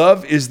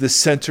 Love is the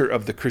center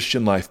of the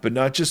Christian life, but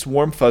not just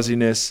warm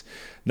fuzziness,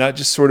 not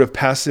just sort of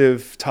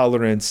passive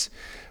tolerance,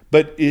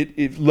 but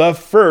it love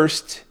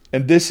first.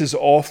 And this is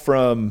all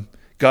from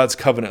God's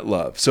covenant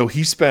love. So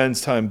he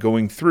spends time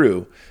going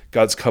through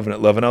God's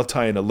covenant love, and I'll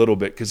tie in a little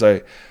bit because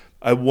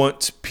I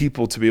want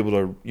people to be able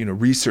to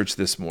research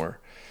this more.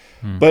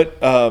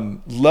 But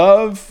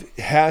love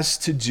has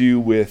to do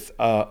with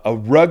a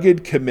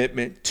rugged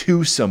commitment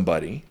to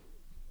somebody,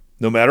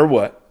 no matter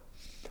what.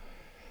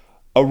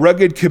 A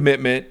rugged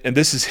commitment, and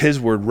this is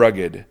his word,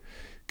 rugged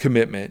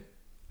commitment,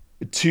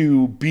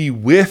 to be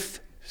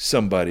with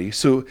somebody.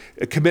 So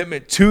a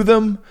commitment to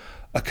them,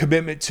 a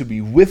commitment to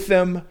be with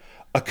them,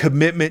 a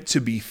commitment to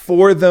be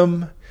for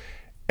them,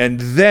 and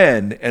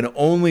then, and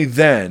only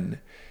then,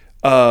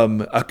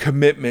 a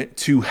commitment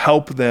to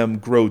help them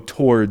grow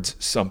towards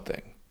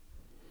something.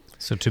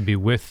 So to be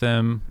with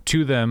them,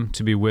 to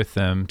be with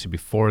them, to be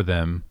for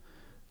them,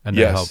 and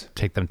then help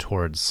take them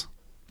towards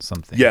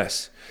something.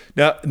 Yes.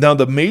 Now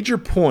the major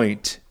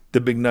point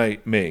that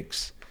McKnight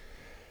makes,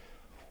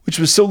 which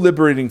was so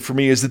liberating for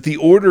me, is that the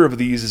order of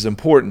these is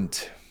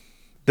important.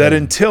 That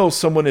until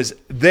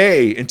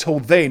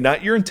they,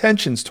 not your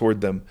intentions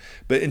toward them,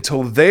 but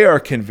until they are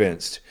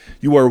convinced,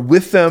 you are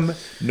with them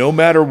no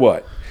matter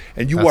what.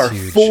 And you are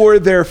huge. For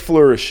their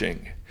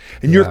flourishing.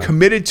 And you're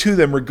committed to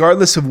them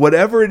regardless of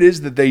whatever it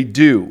is that they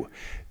do.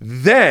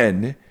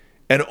 Then,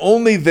 and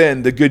only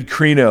then, the good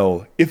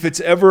krino, if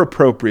it's ever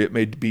appropriate,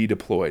 may be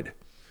deployed.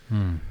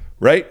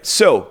 Right?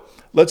 So,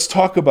 let's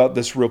talk about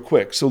this real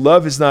quick. So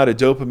love is not a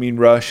dopamine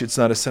rush. It's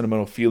not a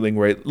sentimental feeling,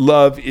 right?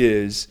 Love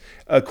is,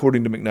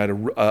 according to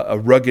McKnight, a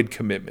rugged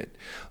commitment.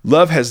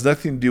 Love has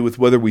nothing to do with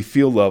whether we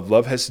feel love.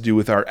 Love has to do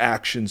with our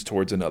actions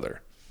towards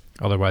another.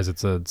 Otherwise,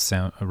 it's a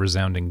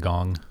resounding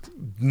gong.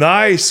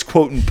 Nice,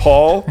 quoting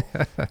Paul.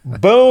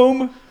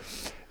 Boom.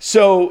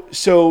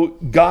 So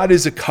God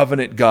is a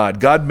covenant God.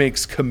 God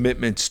makes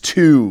commitments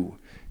to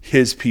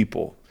his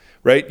people.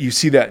 right? You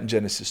see that in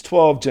Genesis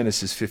 12,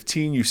 Genesis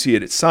 15. You see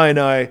it at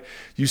Sinai.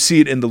 You see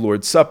it in the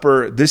Lord's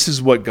Supper. This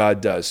is what God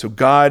does. So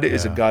God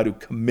is a God who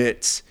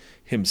commits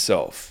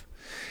himself.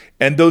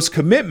 And those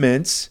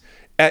commitments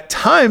at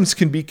times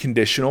can be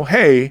conditional.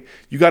 Hey,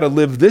 you got to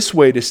live this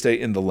way to stay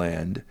in the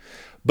land.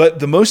 But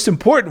the most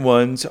important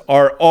ones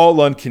are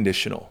all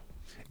unconditional.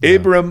 Yeah.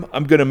 Abram,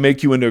 I'm going to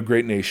make you into a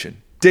great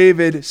nation.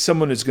 David,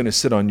 someone is going to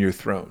sit on your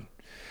throne.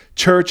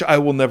 Church, I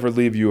will never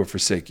leave you or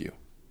forsake you.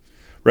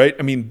 Right?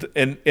 I mean,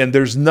 and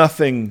there's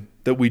nothing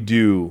that we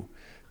do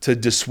to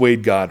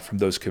dissuade God from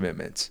those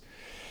commitments.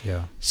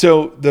 Yeah.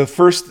 So the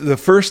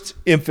first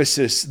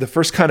emphasis, the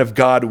first kind of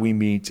God we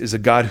meet is a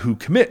God who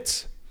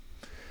commits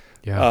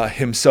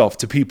himself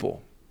to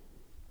people.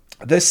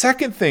 The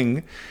second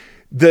thing,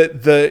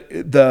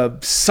 the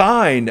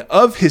sign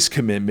of his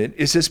commitment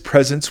is his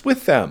presence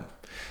with them.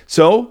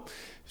 So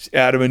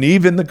Adam and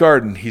Eve in the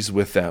garden, he's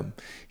with them.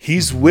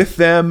 He's with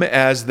them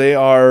as they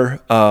are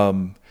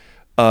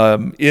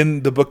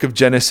in the book of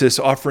Genesis,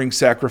 offering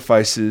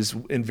sacrifices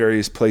in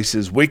various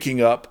places,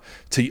 waking up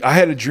to, I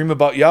had a dream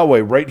about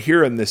Yahweh right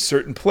here in this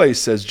certain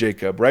place, says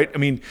Jacob, right? I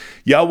mean,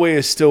 Yahweh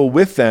is still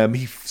with them.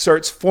 He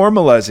starts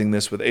formalizing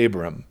this with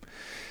Abram,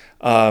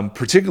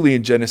 particularly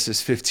in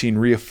Genesis 15,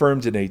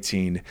 reaffirmed in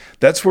 18.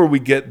 That's where we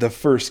get the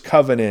first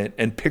covenant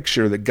and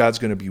picture that God's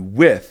going to be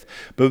with.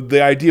 But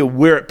the idea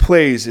where it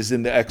plays is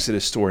in the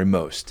Exodus story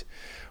most,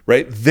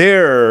 right?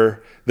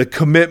 There, the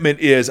commitment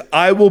is,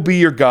 I will be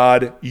your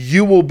God,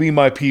 you will be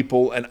my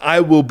people, and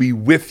I will be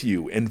with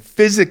you. And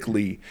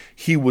physically,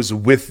 he was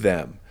with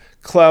them.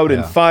 Cloud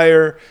and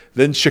fire,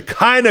 then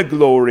Shekinah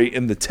glory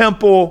in the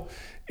temple,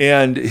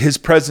 and his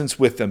presence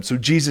with them. So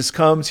Jesus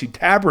comes, he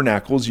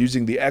tabernacles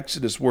using the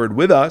Exodus word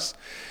with us,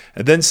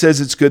 and then says,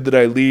 it's good that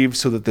I leave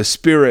so that the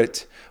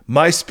Spirit,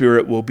 my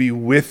Spirit, will be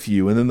with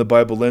you. And then the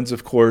Bible ends,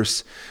 of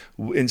course,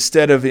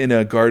 instead of in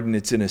a garden,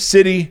 it's in a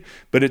city,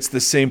 but it's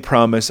the same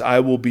promise. I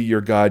will be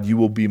your God. You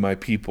will be my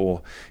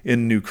people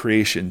in new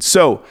creation.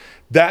 So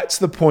that's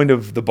the point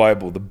of the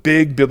Bible. The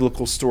big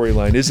biblical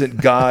storyline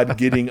isn't God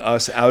getting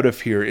us out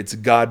of here. It's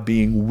God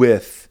being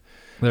with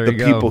the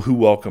people who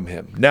welcome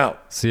him. Now,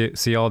 see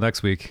you all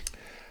next week.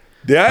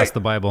 That's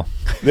the Bible.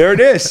 There it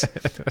is.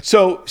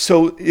 So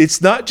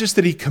it's not just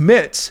that he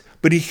commits,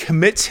 but he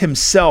commits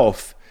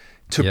himself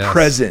to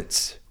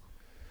presence.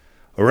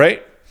 All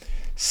right?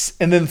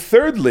 And then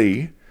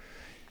thirdly,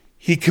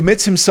 he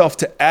commits himself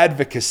to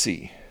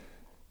advocacy.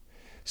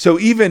 So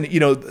even,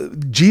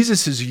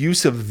 Jesus'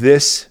 use of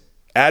this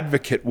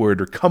advocate word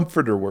or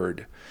comforter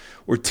word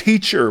or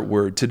teacher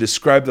word to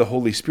describe the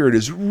Holy Spirit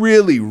is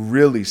really,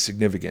 really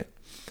significant.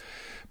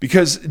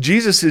 Because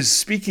Jesus is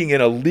speaking in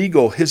a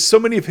legal, so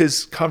many of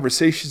his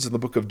conversations in the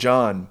book of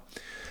John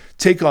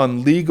take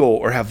on legal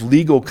or have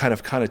legal kind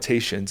of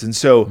connotations. And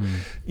so,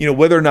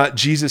 whether or not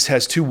Jesus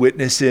has two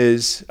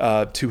witnesses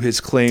to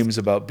his claims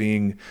about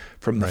being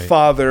from the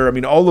Father, I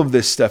mean, all of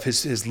this stuff,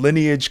 his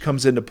lineage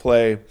comes into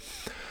play.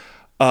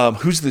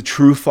 Who's the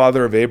true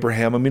father of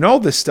Abraham? I mean, all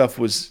this stuff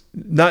was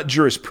not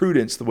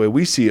jurisprudence the way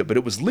we see it, but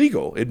it was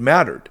legal. It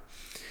mattered.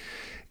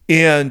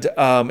 And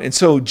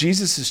so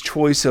Jesus'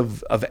 choice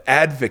of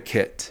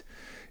advocate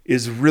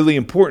is really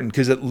important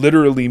because it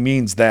literally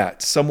means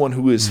that someone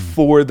who is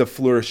for the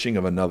flourishing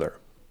of another.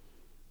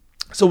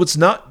 So it's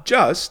not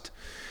just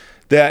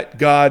that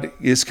God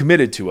is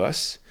committed to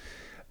us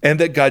and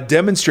that God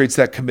demonstrates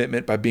that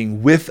commitment by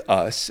being with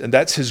us. And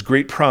that's his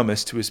great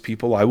promise to his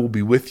people. I will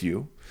be with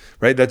you,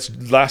 right? That's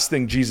the last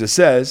thing Jesus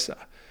says.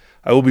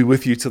 I will be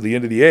with you till the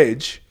end of the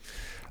age.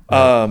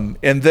 Right.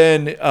 And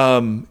then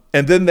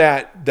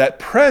that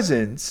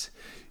presence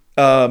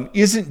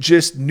isn't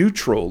just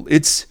neutral.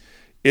 It's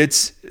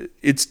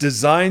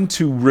designed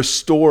to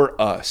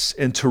restore us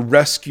and to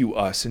rescue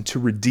us and to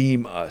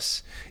redeem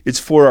us. It's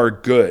for our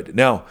good.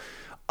 Now,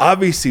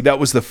 obviously, that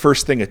was the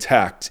first thing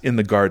attacked in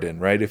the garden,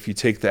 right? If you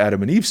take the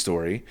Adam and Eve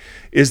story,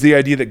 is the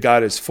idea that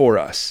God is for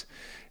us.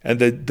 And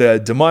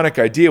the demonic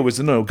idea was,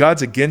 no,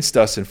 God's against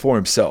us and for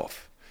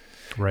himself.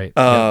 Right.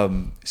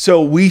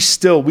 So we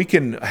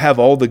can have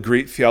all the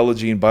great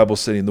theology and Bible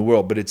study in the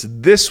world, but it's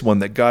this one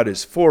that God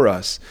is for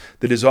us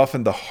that is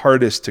often the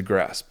hardest to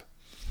grasp.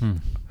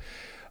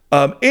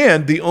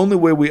 And the only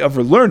way we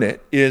ever learn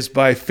it is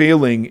by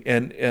failing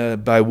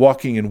and by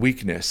walking in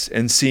weakness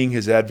and seeing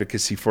his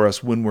advocacy for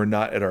us when we're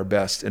not at our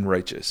best and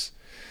righteous.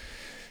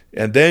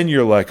 And then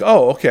you're like,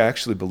 oh, okay, I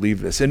actually believe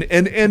this. And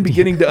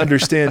beginning to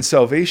understand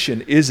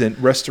salvation isn't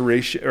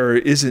restoration or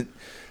isn't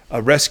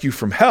a rescue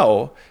from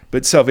hell,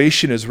 but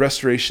salvation is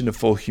restoration of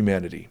full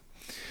humanity.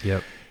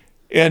 Yep.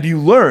 And you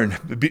learn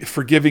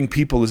forgiving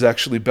people is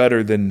actually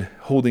better than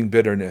holding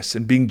bitterness,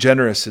 and being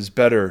generous is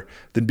better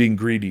than being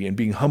greedy, and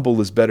being humble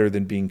is better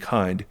than being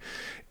kind,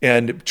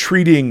 and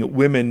treating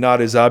women not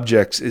as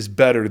objects is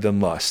better than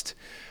lust.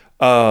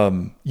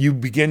 You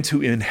begin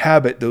to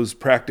inhabit those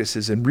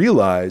practices and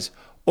realize,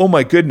 oh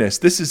my goodness,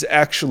 this is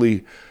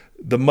actually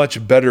the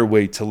much better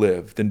way to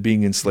live than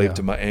being enslaved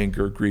to my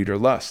anger, greed, or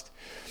lust.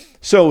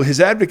 So his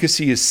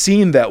advocacy is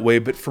seen that way,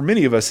 but for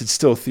many of us, it's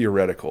still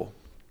theoretical.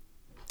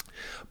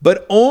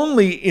 but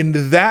only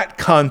in that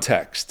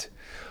context,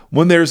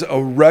 when there's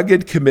a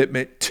rugged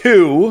commitment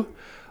to,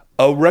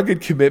 a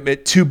rugged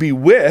commitment to be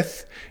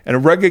with, and a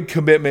rugged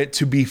commitment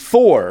to be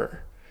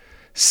for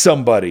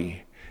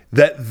somebody,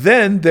 that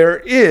then there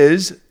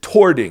is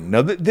towarding.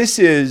 Now, this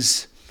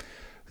is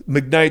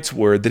McKnight's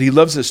word, that he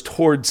loves us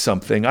towards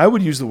something. I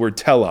would use the word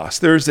telos.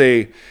 There's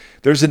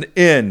an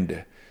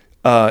end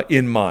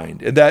in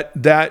mind, and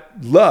that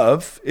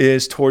love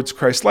is towards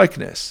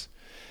Christ-likeness.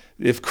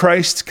 If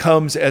Christ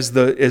comes as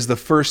the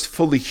first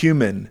fully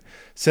human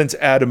since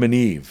Adam and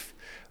Eve,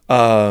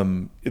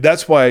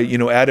 that's why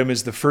Adam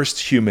is the first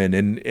human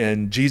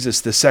and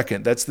Jesus the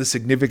second. That's the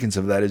significance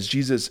of that. Is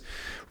Jesus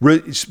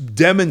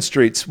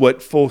demonstrates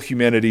what full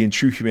humanity and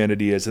true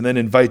humanity is, and then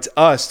invites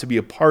us to be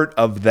a part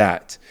of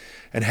that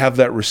and have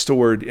that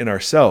restored in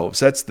ourselves.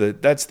 That's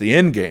the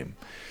end game,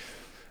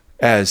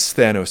 as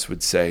Thanos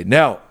would say.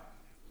 Now,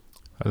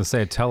 I was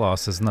going to say,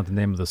 telos, isn't that the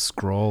name of the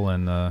scroll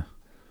in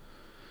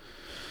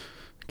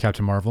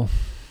Captain Marvel?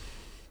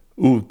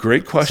 Ooh,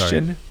 great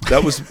question. Sorry.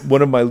 That was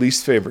one of my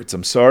least favorites.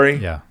 I'm sorry.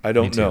 Yeah, I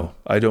don't know.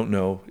 I don't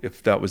know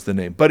if that was the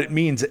name, but it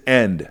means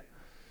end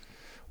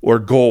or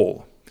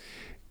goal.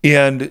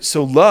 And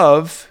so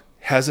love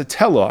has a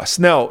telos.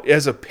 Now,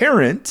 as a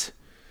parent,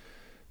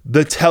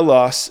 the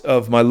telos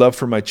of my love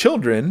for my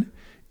children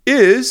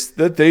is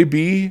that they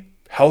be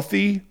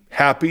healthy,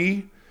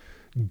 happy,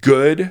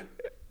 good,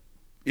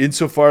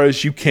 insofar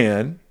as you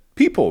can,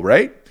 people,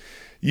 right?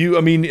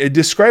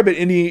 Describe it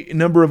any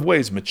number of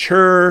ways.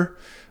 Mature,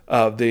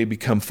 they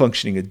become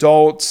functioning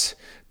adults,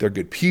 they're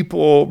good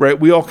people, right?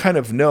 We all kind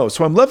of know.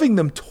 So I'm loving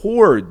them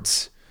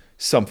towards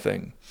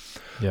something.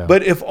 Yeah.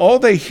 But if all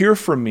they hear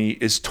from me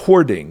is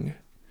towarding,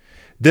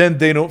 then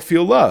they don't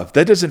feel love.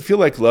 That doesn't feel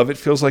like love. It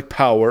feels like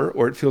power,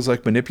 or it feels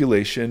like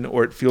manipulation,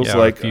 or it feels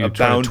like a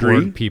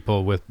boundary. Toward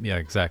people with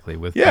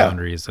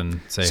boundaries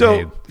and say,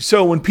 hey.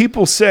 So when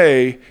people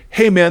say,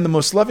 hey man, the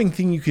most loving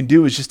thing you can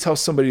do is just tell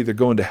somebody they're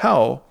going to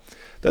hell,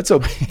 that's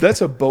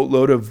a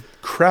boatload of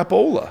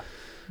crapola.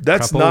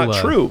 That's not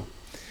true.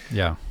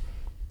 Yeah.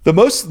 The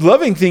most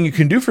loving thing you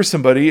can do for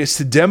somebody is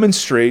to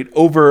demonstrate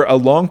over a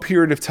long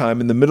period of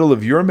time in the middle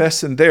of your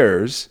mess and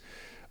theirs,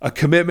 a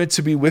commitment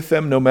to be with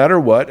them no matter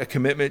what, a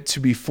commitment to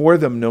be for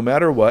them no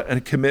matter what, and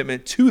a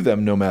commitment to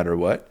them no matter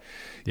what.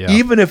 Yeah.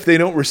 Even if they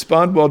don't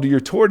respond well to your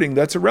towarding,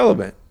 that's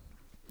irrelevant.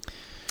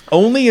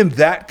 Only in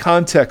that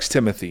context,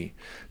 Timothy,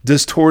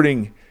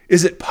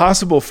 is it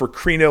possible for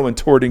krino and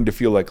towarding to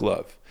feel like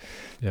love.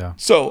 Yeah.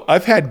 So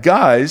I've had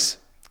guys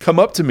come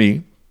up to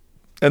me,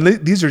 and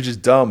these are just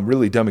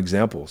really dumb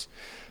examples.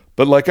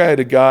 But like I had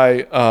a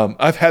guy,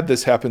 I've had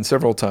this happen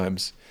several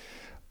times,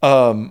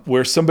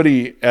 where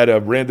somebody at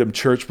a random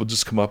church will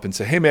just come up and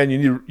say, hey man,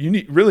 you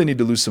really need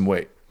to lose some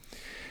weight.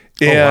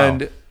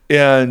 And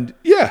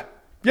yeah.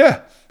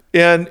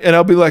 And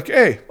I'll be like,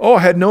 hey, I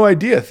had no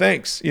idea.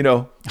 Thanks.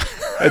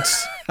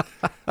 It's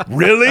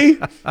really,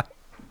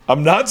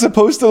 I'm not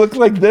supposed to look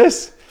like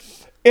this.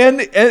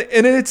 And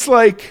it's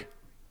like,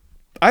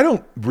 I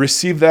don't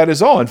receive that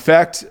as all. In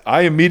fact,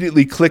 I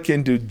immediately click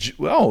into,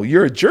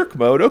 you're a jerk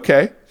mode.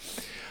 Okay.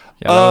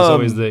 Yeah, that was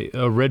always the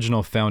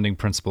original founding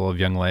principle of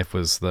Young Life,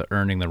 was the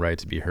earning the right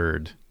to be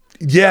heard.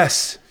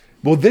 Yes.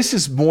 Well, this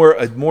is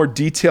a more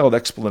detailed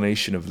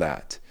explanation of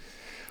that.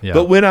 Yeah.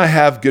 But when I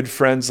have good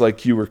friends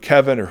like you or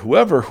Kevin or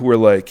whoever who are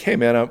like, hey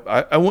man,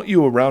 I want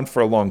you around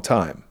for a long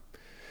time.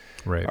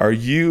 Right. Are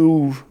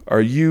you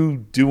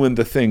doing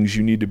the things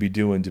you need to be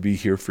doing to be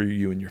here for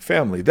you and your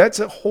family? That's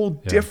a whole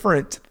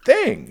different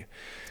thing.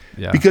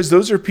 Yeah. Because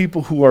those are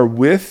people who are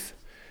with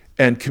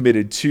and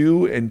committed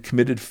to and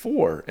committed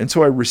for. And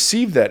so I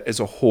receive that as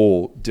a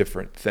whole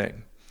different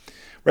thing.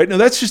 Right? Now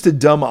that's just a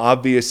dumb,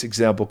 obvious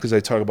example because I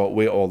talk about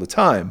weight all the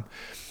time.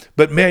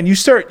 But man, you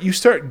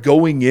start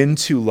going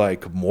into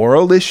like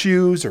moral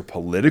issues or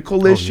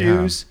political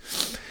issues.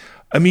 Yeah.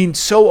 I mean,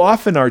 so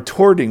often our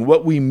towarding,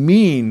 what we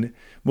mean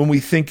when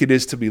we think it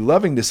is to be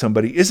loving to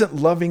somebody, isn't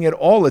loving at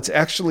all. It's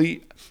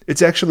actually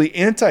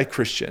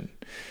anti-Christian.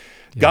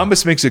 Yeah.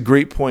 Gambas makes a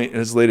great point in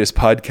his latest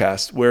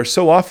podcast, where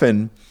so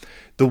often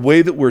the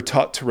way that we're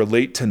taught to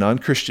relate to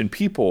non-Christian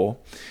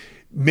people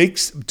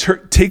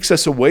takes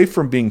us away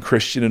from being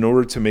Christian in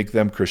order to make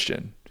them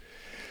Christian.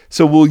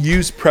 So we'll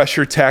use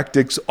pressure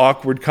tactics,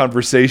 awkward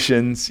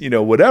conversations,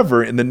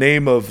 whatever, in the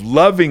name of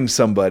loving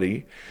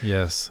somebody.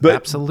 Yes,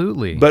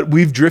 absolutely. But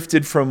we've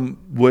drifted from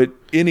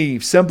any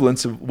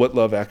semblance of what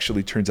love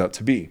actually turns out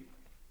to be.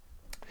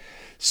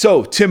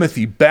 So,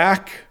 Timothy,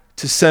 back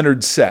to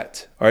centered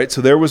set. All right,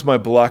 so there was my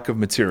block of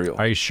material.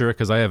 Are you sure?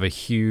 Because I have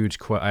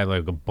I have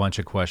like a bunch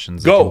of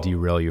questions Go. that can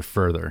derail you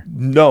further.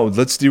 No,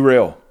 let's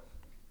derail.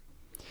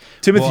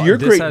 Timothy, your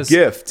great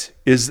gift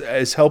is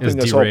helping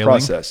us all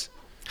process.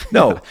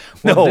 No,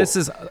 no. This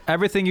is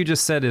everything you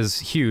just said is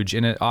huge,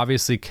 and it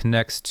obviously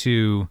connects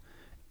to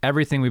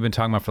everything we've been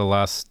talking about for the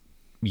last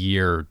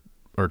year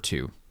or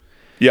two.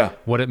 Yeah.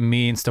 What it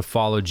means to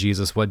follow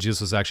Jesus, what Jesus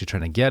was actually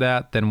trying to get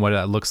at, then what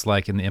it looks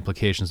like in the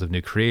implications of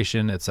new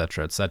creation, et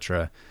cetera, et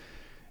cetera.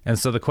 And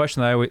so the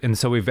question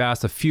so we've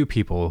asked a few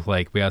people,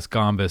 like we asked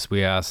Gambas,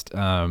 we asked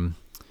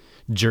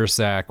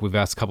Jersak. We've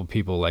asked a couple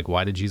people, like,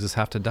 why did Jesus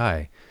have to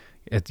die?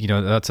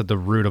 That's at the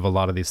root of a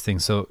lot of these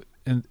things. So,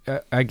 and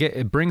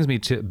it brings me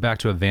back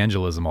to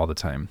evangelism all the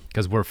time,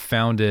 because we're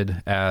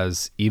founded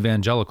as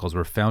evangelicals.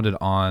 We're founded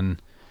on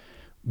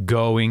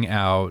going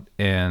out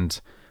and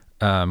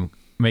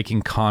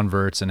making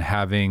converts and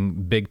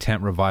having big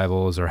tent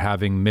revivals, or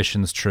having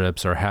missions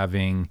trips, or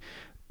having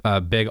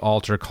big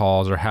altar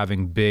calls, or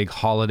having big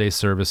holiday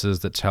services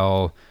that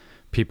tell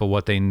people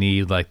what they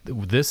need. Like,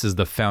 this is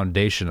the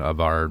foundation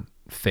of our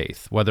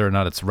faith. Whether or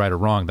not it's right or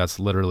wrong, that's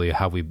literally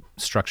how we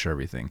structure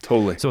everything.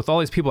 Totally. So with all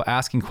these people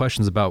asking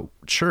questions about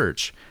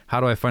church, how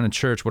do I find a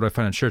church? What do I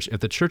find in church? If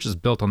the church is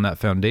built on that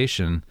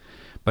foundation,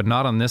 but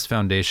not on this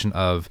foundation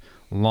of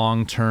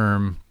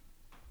long-term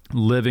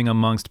living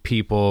amongst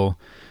people,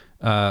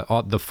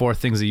 all the four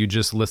things that you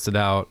just listed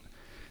out.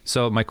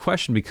 So my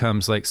question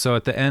becomes, like, so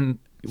at the end,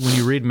 when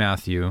you read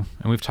Matthew,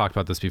 and we've talked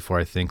about this before,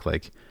 I think,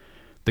 like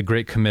the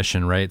Great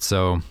Commission, right?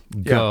 So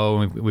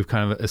go, we've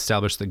kind of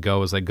established that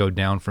go is like, go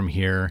down from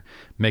here,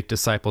 make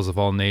disciples of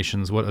all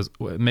nations.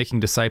 Making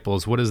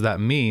disciples, what does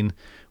that mean?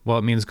 Well,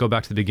 it means go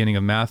back to the beginning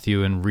of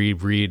Matthew and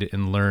read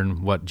and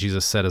learn what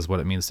Jesus said is what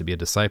it means to be a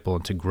disciple,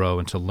 and to grow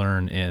and to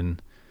learn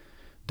in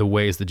the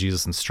ways that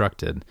Jesus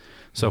instructed.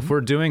 So if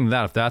we're doing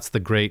that, if that's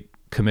the Great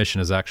Commission,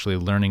 is actually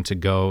learning to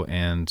go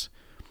and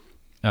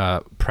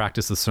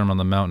practice the Sermon on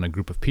the Mount in a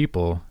group of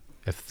people,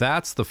 if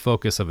that's the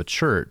focus of a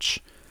church,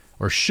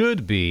 or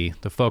should be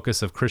the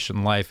focus of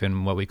Christian life,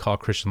 and what we call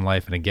Christian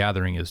life in a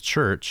gathering is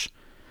church,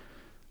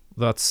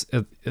 it's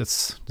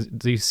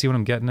do you see what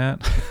I'm getting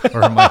at?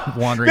 Or am I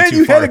wandering Man, too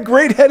you far? had a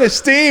great head of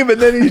steam,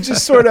 and then you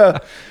just sort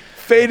of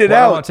faded I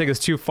out. don't want to take us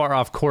too far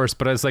off course,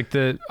 but it's like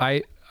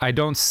I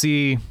don't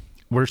see,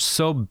 we're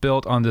so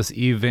built on this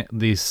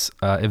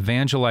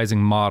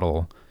evangelizing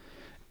model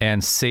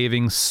and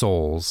saving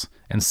souls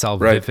and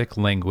salvific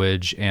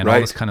language and all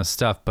this kind of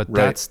stuff. But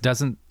that's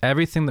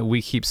everything that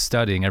we keep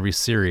studying, every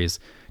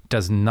series,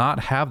 does not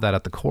have that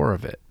at the core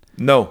of it.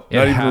 No,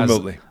 not even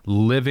remotely.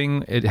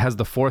 It has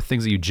the four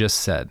things that you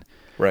just said.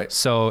 Right.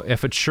 So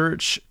if a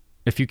church,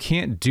 if you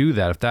can't do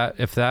that,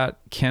 if that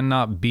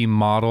cannot be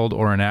modeled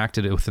or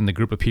enacted within the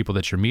group of people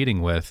that you're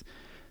meeting with,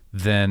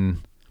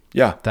 then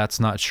that's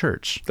not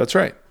church. That's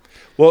right.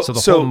 Well, so the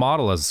whole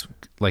model is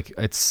like,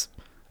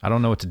 I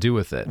don't know what to do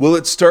with it. Well,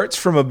 it starts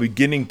from a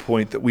beginning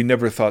point that we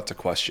never thought to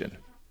question.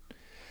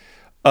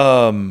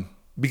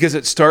 Because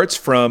it starts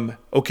from,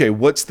 okay,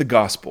 what's the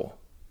gospel?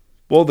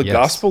 Well, the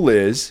gospel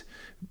is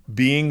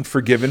being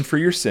forgiven for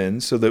your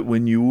sins so that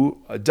when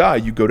you die,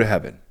 you go to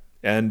heaven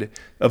and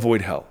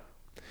avoid hell.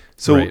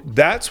 So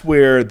that's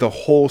where the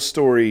whole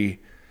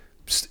story,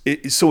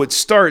 so it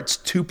starts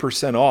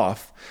 2%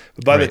 off.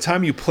 But by the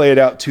time you play it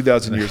out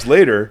 2,000 years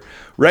later,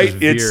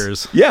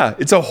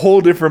 it's a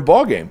whole different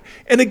ballgame.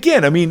 And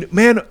again, I mean,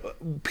 man,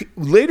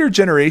 later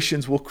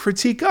generations will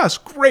critique us.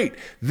 Great.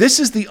 This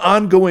is the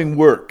ongoing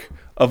work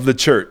of the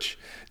church,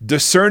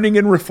 discerning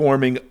and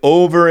reforming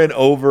over and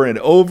over and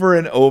over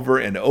and over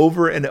and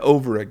over and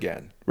over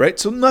again, right?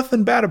 So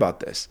nothing bad about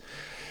this.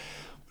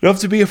 We don't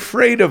have to be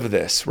afraid of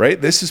this, right?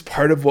 This is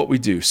part of what we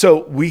do.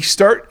 So we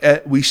start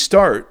on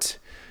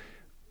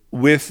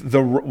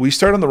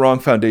the wrong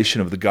foundation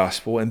of the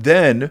gospel. And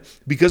then,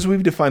 because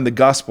we've defined the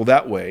gospel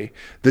that way,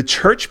 the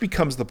church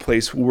becomes the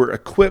place where we're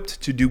equipped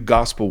to do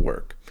gospel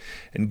work.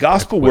 And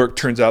gospel work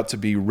turns out to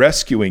be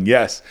rescuing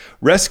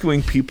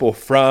people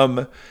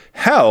from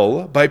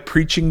hell by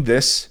preaching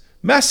this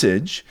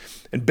message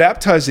and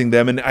baptizing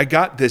them. And I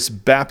got this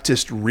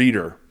Baptist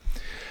reader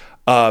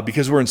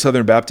because we're in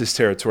Southern Baptist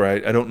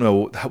territory. I don't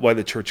know why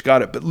the church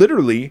got it, but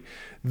literally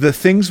the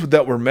things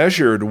that were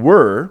measured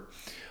were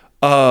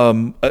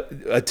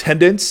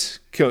attendance,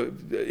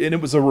 and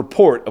it was a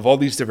report of all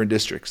these different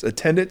districts.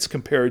 Attendance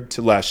compared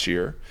to last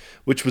year,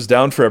 which was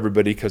down for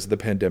everybody because of the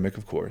pandemic,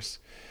 of course.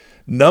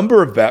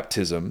 Number of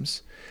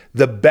baptisms,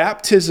 the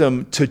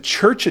baptism to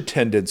church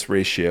attendance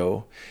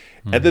ratio,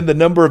 and then the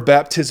number of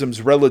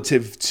baptisms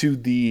relative to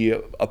the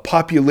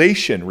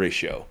population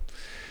ratio.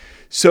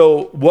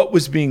 So what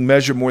was being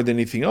measured more than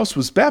anything else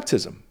was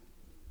baptism.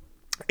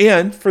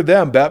 And for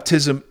them,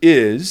 baptism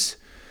is,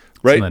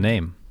 right? It's in the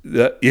name.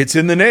 It's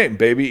in the name,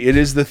 baby. It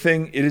is the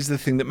thing. It is the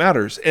thing that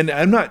matters. And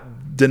I'm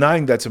not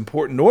denying that's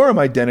important, nor am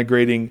I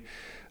denigrating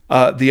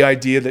the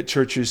idea that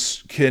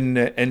churches can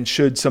and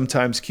should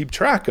sometimes keep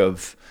track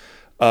of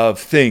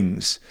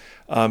things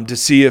to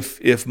see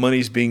if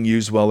money's being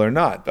used well or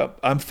not. But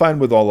I'm fine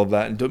with all of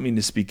that, and don't mean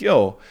to speak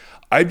ill.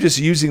 I'm just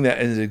using that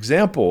as an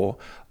example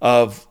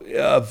of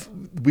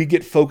we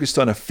get focused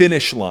on a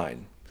finish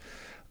line.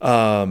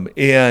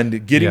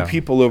 And getting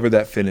people over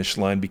that finish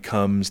line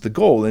becomes the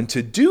goal. And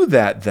to do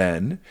that,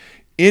 then,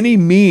 any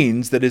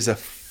means that is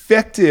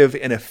effective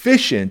and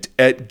efficient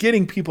at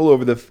getting people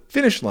over the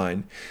finish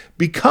line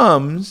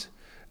becomes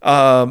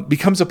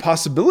a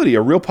possibility,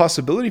 a real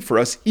possibility for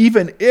us,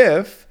 even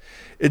if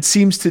it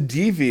seems to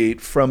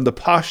deviate from the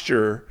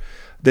posture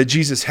that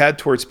Jesus had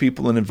towards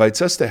people and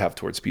invites us to have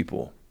towards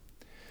people.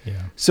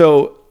 Yeah.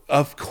 So,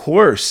 of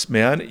course,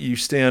 man, you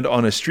stand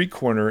on a street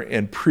corner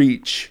and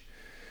preach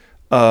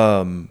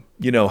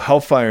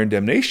hellfire and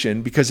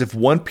damnation, because if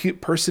one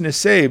person is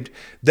saved,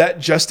 that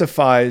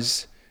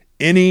justifies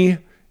any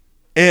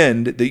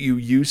end that you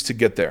use to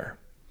get there.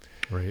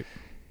 Right.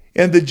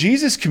 And the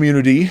Jesus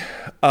community,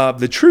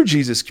 the true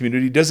Jesus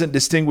community, doesn't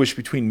distinguish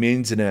between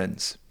means and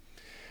ends.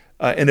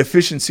 And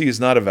efficiency is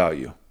not a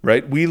value,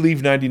 right? We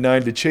leave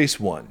 99 to chase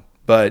one.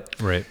 But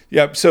right.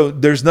 Yeah, so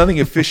there's nothing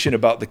efficient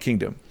about the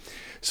kingdom.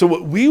 So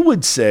what we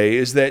would say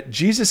is that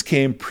Jesus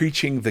came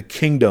preaching the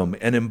kingdom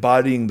and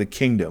embodying the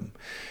kingdom.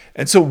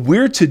 And so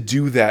we're to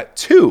do that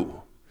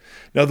too.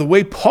 Now, the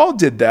way Paul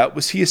did that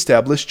was he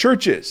established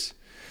churches.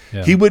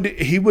 Yeah. He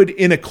would,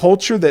 in a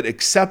culture that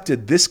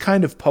accepted this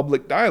kind of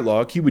public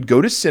dialogue, he would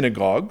go to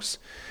synagogues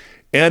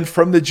and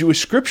from the Jewish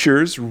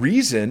scriptures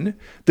reason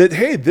that,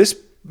 hey, this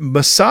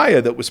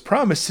Messiah that was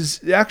promised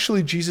is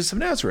actually Jesus of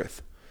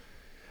Nazareth.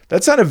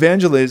 That's not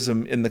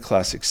evangelism in the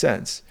classic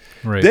sense.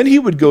 Right. Then he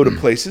would go to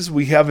places.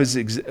 We have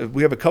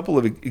a couple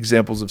of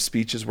examples of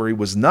speeches where he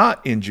was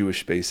not in Jewish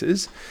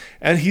spaces,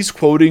 and he's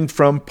quoting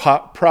from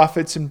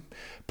prophets and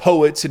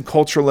poets and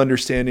cultural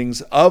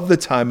understandings of the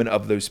time and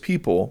of those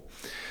people.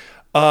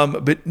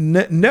 But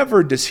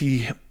never does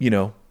he,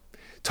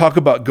 talk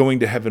about going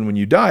to heaven when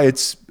you die.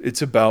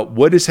 It's about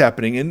what is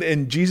happening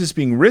and Jesus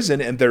being risen,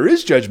 and there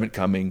is judgment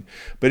coming,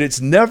 but it's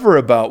never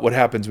about what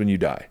happens when you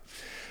die.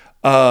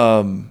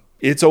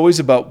 It's always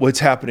about what's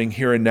happening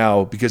here and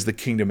now because the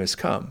kingdom has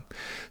come.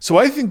 So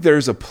I think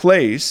there's a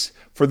place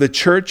for the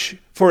church,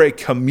 for a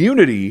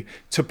community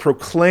to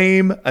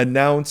proclaim,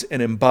 announce,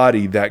 and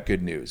embody that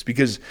good news.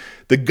 Because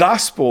the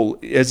gospel,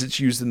 as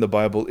it's used in the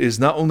Bible, is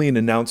not only an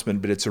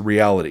announcement, but it's a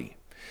reality.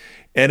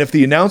 And if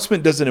the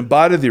announcement doesn't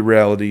embody the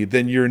reality,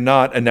 then you're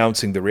not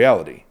announcing the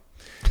reality.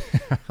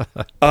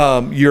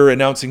 You're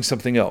announcing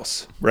something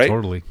else, right?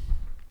 Totally.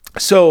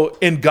 So,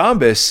 and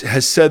Gombis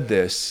has said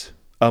this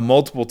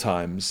multiple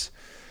times,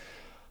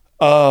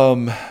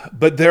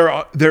 but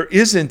there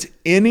isn't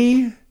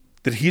any,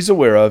 that he's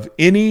aware of,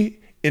 any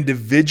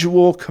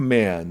individual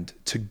command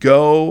to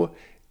go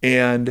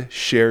and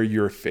share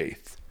your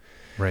faith.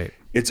 Right.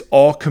 It's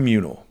all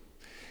communal.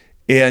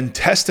 And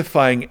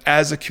testifying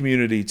as a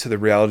community to the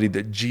reality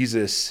that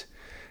Jesus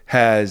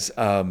has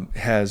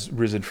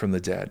risen from the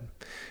dead,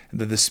 and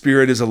that the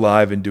Spirit is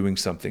alive and doing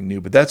something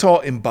new. But that's all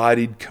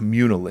embodied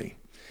communally.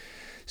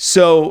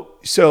 So,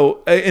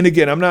 and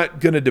again, I'm not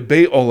going to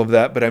debate all of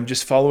that, but I'm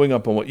just following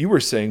up on what you were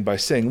saying by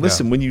saying,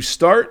 listen, when you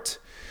start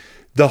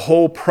the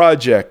whole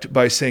project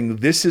by saying,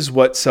 this is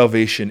what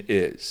salvation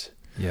is.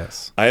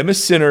 Yes. I am a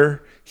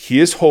sinner. He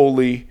is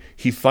holy.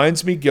 He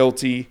finds me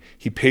guilty.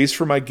 He pays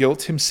for my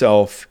guilt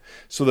himself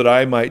so that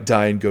I might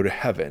die and go to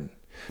heaven.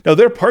 Now,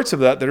 there are parts of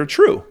that are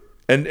true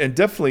and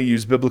definitely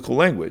use biblical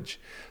language.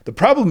 The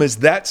problem is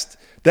that's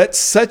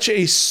such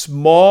a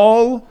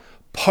small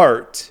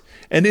part,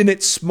 and in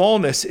its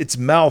smallness, it's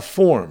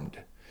malformed.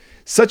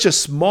 Such a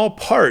small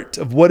part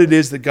of what it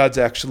is that God's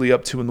actually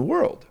up to in the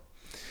world.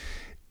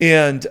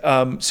 And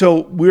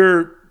so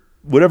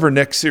whatever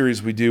next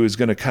series we do is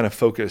going to kind of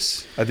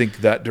focus, I think,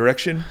 that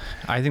direction.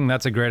 I think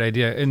that's a great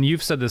idea. And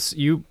you've said this,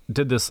 you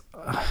did this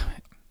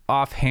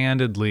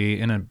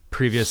offhandedly in a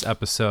previous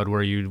episode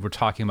where you were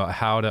talking about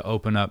how to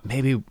open up,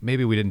 maybe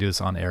we didn't do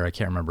this on air, I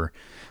can't remember,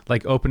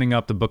 like opening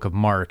up the book of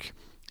Mark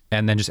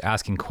and then just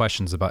asking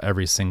questions about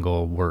every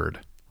single word,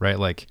 right?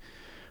 Like,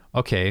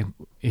 okay,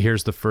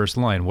 here's the first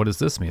line. What does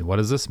this mean? What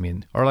does this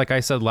mean? Or like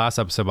I said last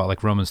episode about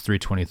like Romans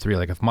 3:23,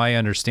 like if my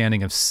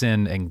understanding of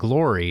sin and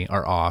glory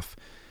are off,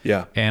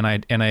 yeah, and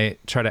I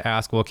try to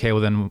ask, well, okay,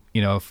 well then,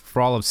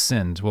 for all have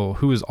sinned, well,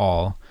 who is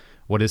all?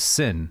 What is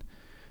sin?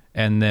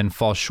 And then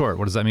fall short.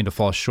 What does that mean to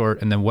fall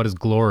short? And then what does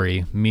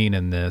glory mean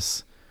in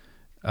this?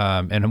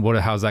 And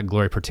how does that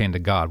glory pertain to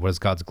God? What is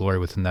God's glory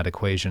within that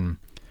equation?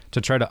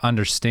 To try to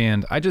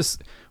understand,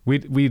 we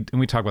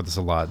talk about this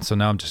a lot. So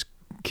now I'm just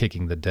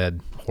kicking the dead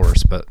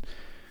horse, but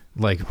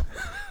like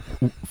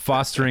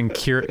fostering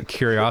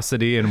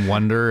curiosity and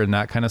wonder and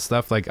that kind of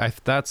stuff. Like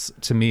that's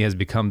to me has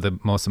become the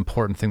most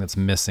important thing that's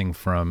missing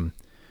from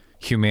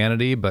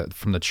humanity, but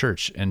from the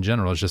church in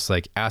general is just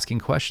like asking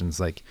questions.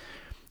 Like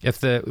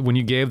when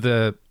you gave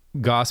the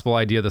gospel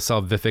idea, the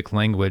salvific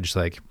language,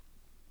 like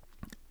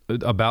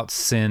about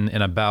sin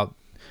and about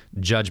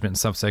judgment and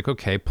stuff, it's like,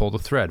 okay, pull the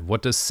thread.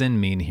 What does sin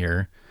mean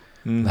here?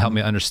 Mm-hmm. Help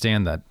me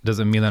understand that. Does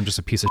it mean that I'm just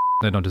a piece of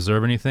shit that I don't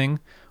deserve anything?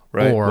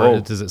 Right. Or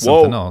is it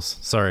something else?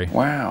 Sorry.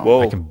 Wow.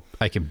 Whoa.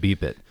 I can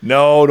beep it.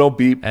 No, don't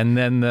beep. And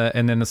then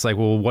it's like,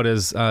 well, what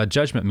does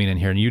judgment mean in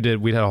here?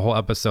 And we had a whole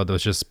episode that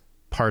was just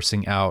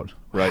parsing out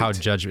how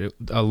judgment,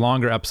 a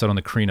longer episode on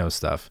the Kreno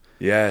stuff.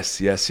 Yes.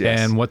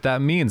 And what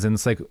that means. And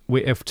it's like,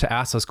 we have to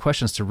ask those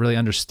questions to really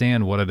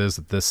understand what it is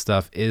that this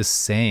stuff is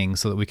saying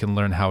so that we can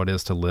learn how it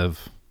is to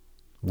live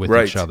with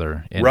each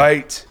other.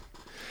 Right.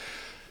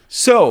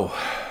 So,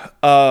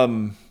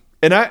 and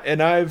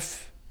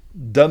I've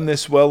done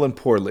this well and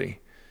poorly.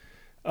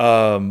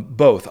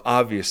 Both,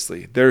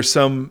 obviously. There are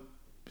some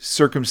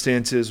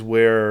circumstances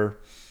where,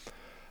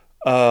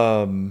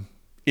 in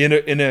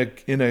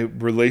a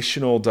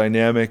relational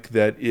dynamic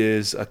that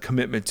is a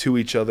commitment to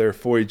each other,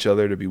 for each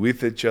other, to be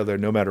with each other,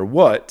 no matter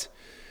what,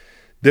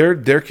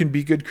 there can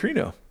be good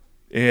krino,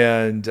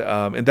 and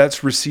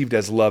that's received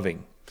as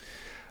loving.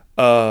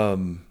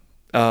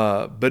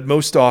 But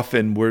most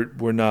often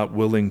we're not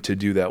willing to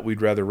do that.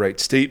 We'd rather write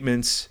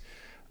statements.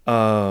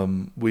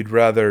 We'd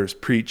rather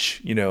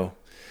preach,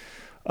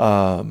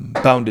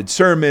 bounded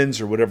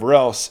sermons or whatever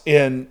else.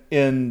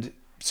 And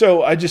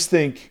so I just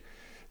think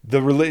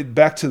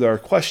back to our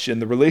question,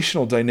 the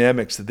relational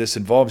dynamics that this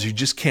involves, you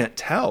just can't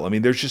tell. I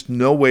mean, there's just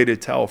no way to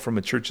tell from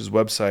a church's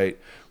website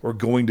or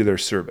going to their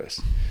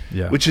service,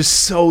 which is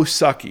so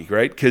sucky,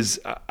 right? Because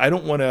I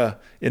don't want to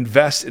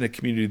invest in a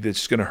community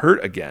that's going to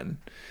hurt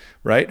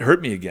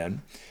me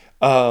again.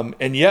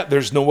 And yet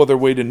there's no other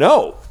way to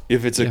know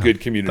if it's a good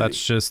community.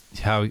 That's just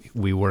how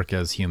we work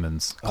as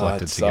humans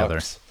collected together.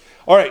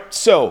 All right.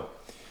 So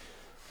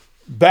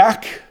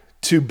back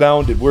to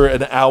Bounded. We're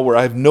at an hour.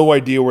 I have no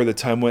idea where the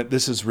time went.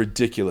 This is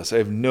ridiculous. I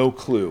have no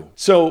clue.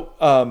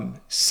 So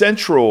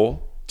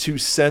central to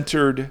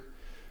centered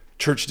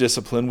church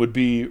discipline would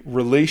be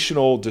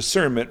relational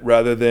discernment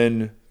rather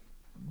than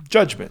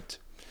judgment,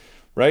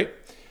 right?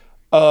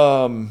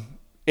 And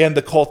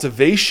the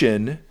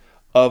cultivation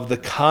of the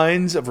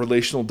kinds of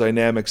relational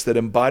dynamics that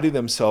embody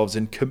themselves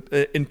in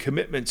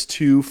commitments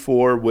to,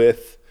 for,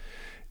 with,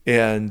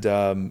 and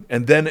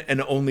then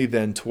and only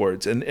then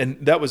towards. And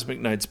that was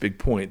McKnight's big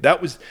point.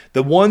 That was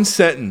the one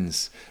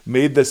sentence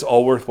made this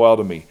all worthwhile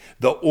to me.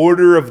 The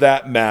order of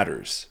that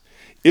matters.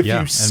 If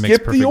you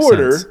skip the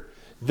order, sense.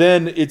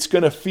 Then it's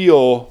going to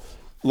feel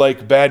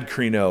like bad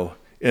krino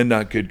and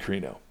not good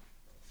krino.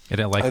 It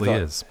likely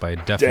is by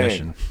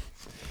definition.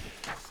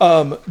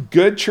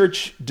 Good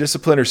church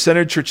discipline or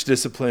centered church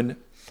discipline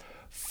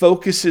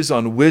focuses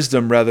on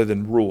wisdom rather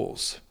than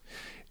rules.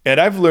 And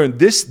I've learned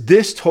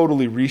this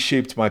totally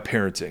reshaped my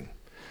parenting.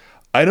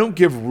 I don't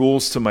give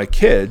rules to my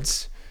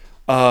kids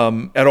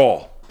at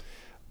all.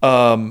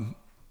 I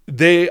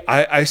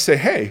say,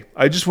 hey,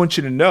 I just want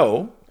you to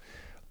know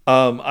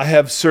I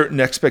have certain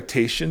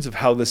expectations of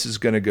how this is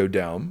going to go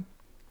down.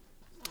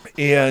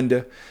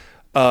 And,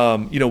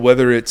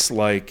 whether it's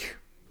like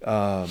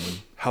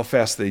how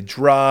fast they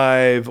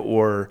drive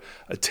or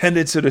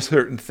attendance at a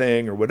certain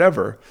thing or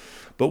whatever.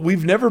 But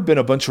we've never been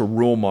a bunch of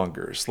rule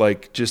mongers,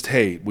 like just,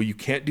 hey, well, you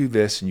can't do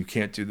this and you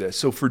can't do this.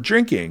 So for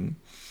drinking,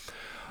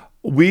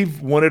 we've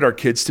wanted our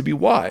kids to be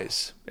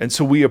wise. And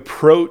so we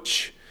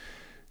approach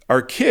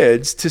our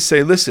kids to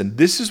say, listen,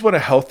 this is what a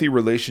healthy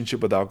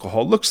relationship with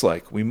alcohol looks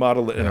like. We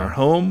model it in our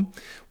home.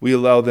 We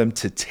allow them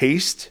to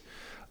taste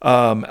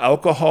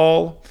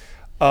alcohol.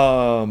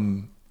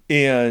 And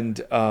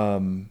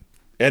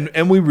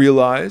we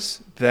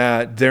realize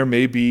that there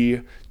may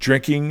be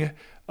drinking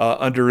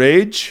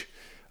underage,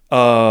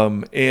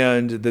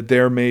 and that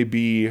there may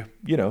be,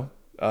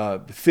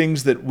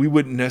 things that we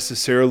wouldn't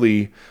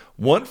necessarily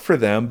want for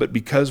them, but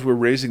because we're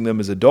raising them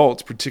as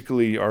adults,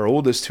 particularly our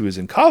oldest who is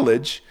in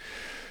college,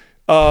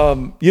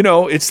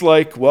 it's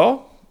like,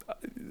 well,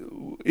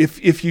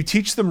 if you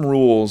teach them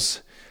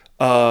rules,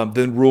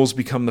 then rules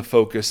become the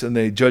focus and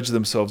they judge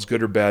themselves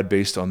good or bad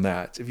based on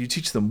that. If you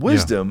teach them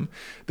wisdom,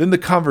 then the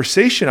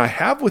conversation I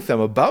have with them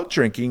about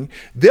drinking,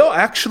 they'll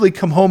actually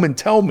come home and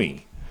tell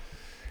me,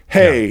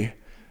 hey,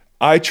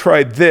 I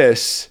tried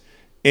this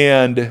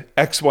and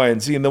X, Y, and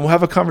Z, and then we'll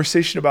have a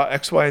conversation about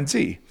X, Y, and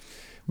Z.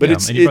 But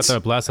and you brought that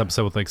up last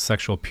episode with like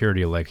sexual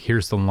purity, like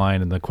here's the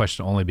line, and the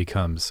question only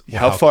becomes, well,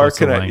 how far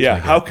can I?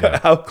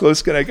 How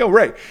close can I go?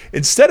 Right.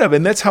 Instead of,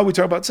 and that's how we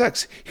talk about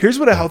sex. Here's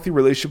what a healthy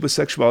relationship with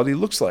sexuality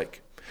looks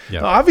like. Yeah.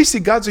 Now, obviously,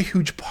 God's a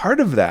huge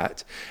part of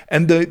that,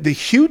 and the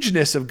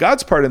hugeness of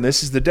God's part in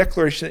this is the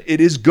declaration that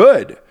it is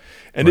good,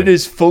 and it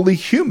is fully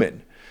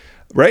human.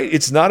 Right?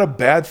 It's not a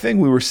bad thing.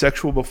 We were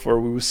sexual before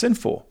we were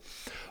sinful.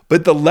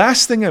 But the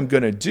last thing I'm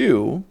going to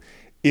do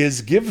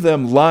is give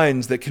them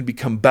lines that can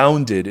become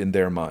bounded in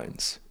their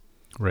minds.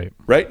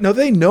 Right? Now,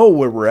 they know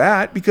where we're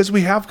at because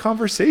we have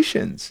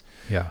conversations.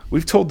 Yeah.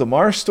 We've told them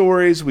our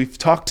stories. We've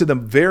talked to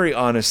them very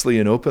honestly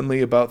and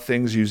openly about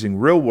things using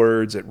real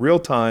words at real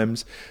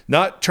times,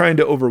 not trying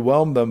to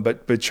overwhelm them,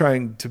 but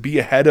trying to be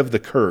ahead of the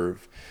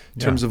curve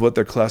in terms of what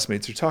their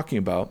classmates are talking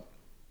about.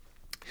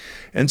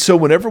 And so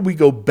whenever we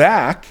go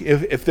back,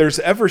 if there's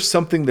ever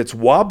something that's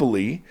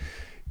wobbly,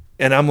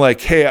 and I'm like,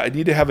 hey, I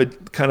need to have a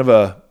kind of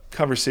a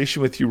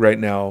conversation with you right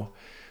now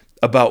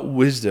about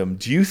wisdom.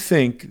 Do you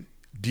think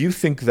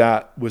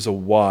that was a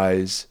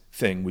wise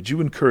thing? Would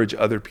you encourage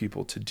other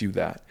people to do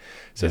that?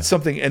 So that's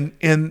something,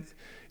 and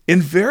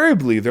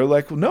invariably they're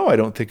like, well, no, I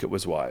don't think it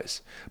was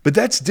wise. But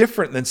that's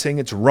different than saying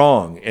it's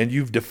wrong and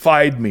you've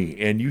defied me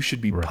and you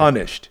should be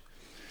punished.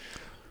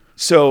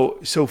 So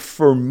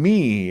for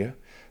me,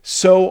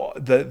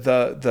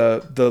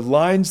 the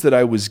lines that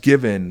I was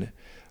given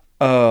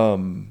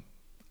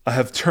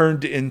have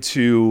turned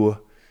into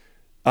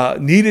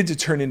needed to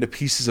turn into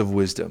pieces of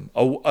wisdom.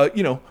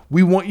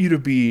 We want you to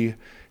be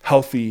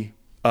healthy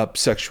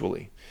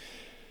sexually.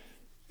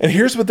 And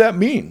here's what that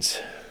means,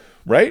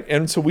 right?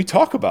 And so we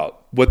talk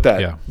about what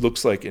that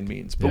looks like and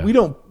means. But we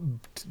don't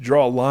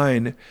draw a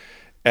line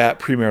at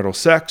premarital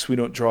sex. We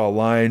don't draw a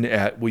line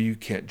at, well, you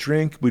can't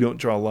drink. We don't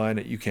draw a line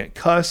at you can't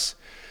cuss.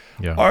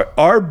 Yeah.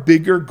 Our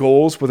bigger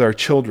goals with our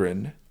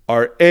children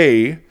are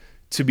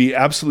to be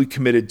absolutely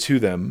committed to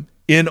them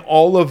in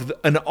all of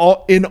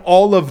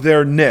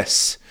their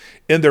ness,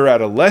 in their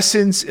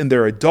adolescence, in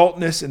their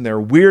adultness, in their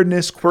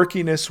weirdness,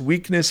 quirkiness,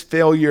 weakness,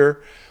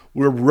 failure.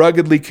 We're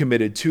ruggedly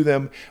committed to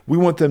them. We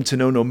want them to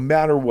know no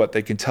matter what,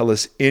 they can tell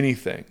us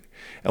anything,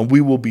 and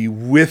we will be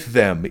with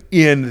them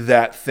in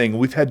that thing.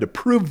 We've had to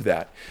prove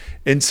that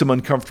in some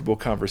uncomfortable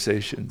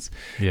conversations.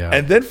 Yeah.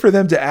 And then for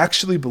them to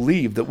actually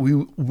believe that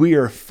we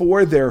are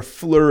for their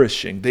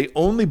flourishing. They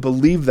only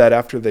believe that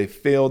after they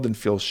failed and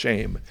feel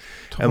shame.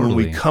 Totally. And when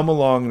we come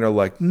along and are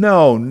like,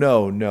 no,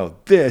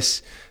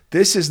 this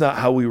is not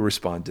how we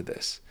respond to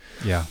this.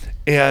 Yeah.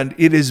 And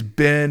it has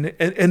been,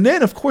 and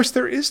then of course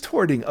there is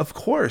torting. Of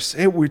course,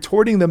 hey, we're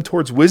torting them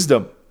towards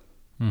wisdom.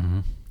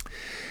 Mm-hmm.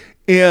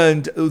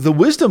 And the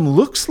wisdom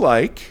looks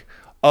like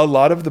a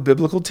lot of the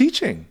biblical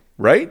teaching,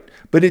 right?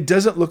 But it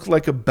doesn't look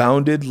like a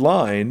bounded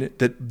line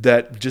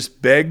that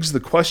just begs the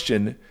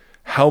question,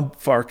 how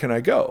far can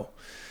I go?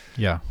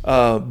 Yeah.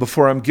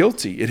 Before I'm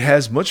guilty. It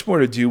has much more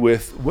to do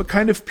with what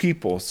kind of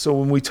people. So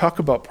when we talk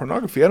about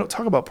pornography, I don't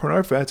talk about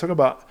pornography. I talk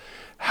about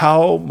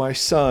how my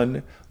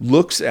son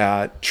looks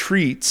at,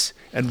 treats,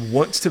 and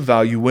wants to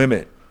value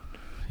women.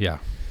 Yeah.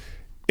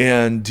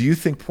 And do you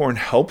think porn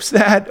helps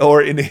that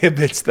or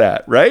inhibits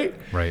that, right?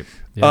 Right.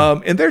 Yeah.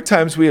 And there are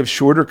times we have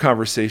shorter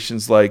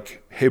conversations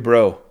like, hey,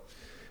 bro,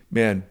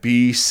 man,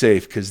 be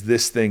safe because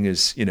this thing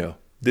is,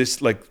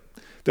 this, like,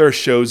 there are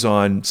shows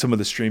on some of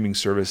the streaming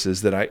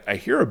services that I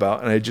hear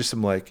about, and I just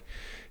am like,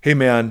 hey,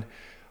 man,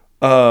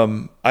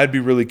 I'd be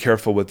really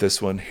careful with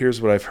this one.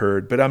 Here's what I've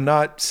heard. But I'm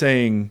not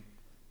saying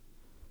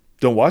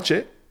don't watch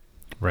it.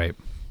 Right.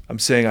 I'm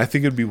saying I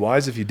think it'd be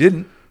wise if you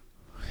didn't.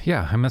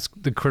 Yeah, and that's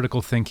the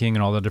critical thinking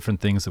and all the different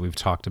things that we've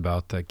talked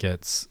about that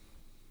gets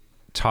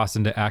tossed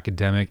into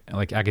academia,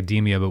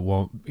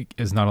 but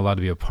is not allowed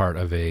to be a part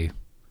of a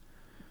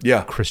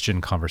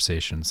Christian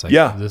conversation. It's like,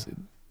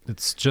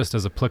 it's just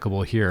as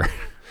applicable here.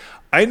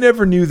 I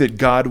never knew that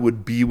God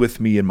would be with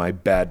me in my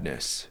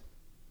badness.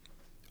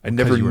 I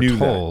never knew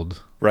that.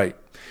 Right.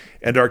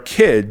 And our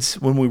kids,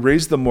 when we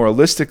raise them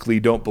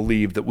moralistically, don't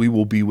believe that we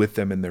will be with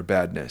them in their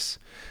badness.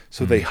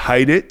 So they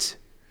hide it.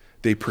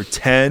 They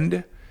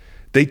pretend.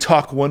 They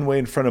talk one way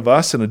in front of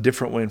us and a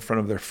different way in front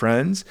of their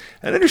friends.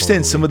 And I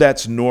understand some of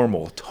that's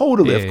normal.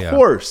 Totally. Of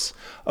course.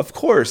 Of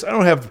course. I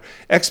don't have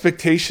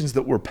expectations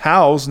that we're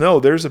pals. No,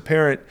 there's a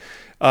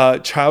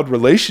parent-child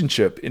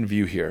relationship in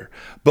view here.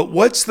 But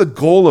what's the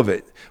goal of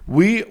it?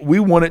 We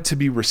want it to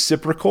be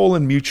reciprocal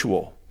and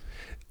mutual.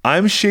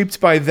 I'm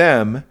shaped by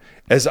them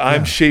as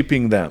I'm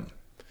shaping them.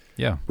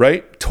 Yeah.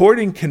 Right?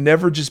 Torting can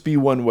never just be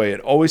one way. It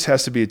always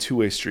has to be a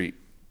two-way street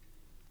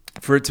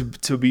for it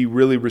to be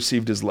really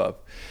received as love.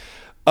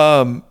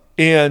 And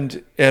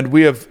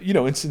we have,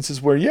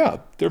 instances where, there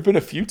have been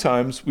a few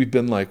times we've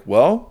been like,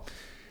 well,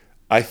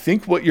 I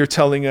think what you're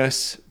telling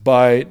us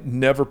by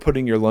never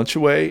putting your lunch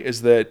away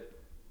is that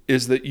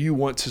you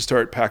want to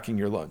start packing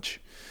your lunch.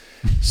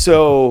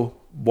 So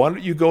why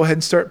don't you go ahead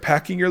and start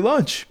packing your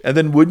lunch? And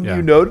then wouldn't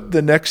you know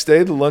the next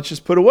day the lunch is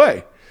put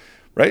away,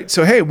 right?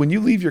 So, hey, when you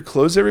leave your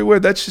clothes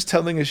everywhere, that's just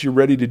telling us you're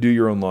ready to do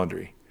your own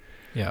laundry.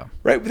 Yeah.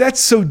 Right. But that's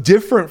so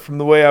different from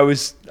the way I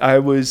was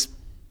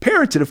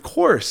parented, of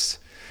course.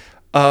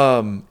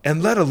 And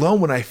let alone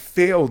when I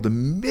failed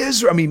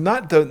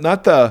not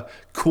the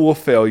cool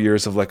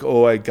failures of like,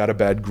 oh, I got a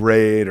bad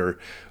grade or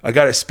I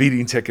got a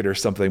speeding ticket or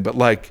something, but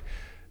like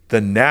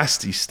the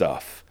nasty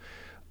stuff.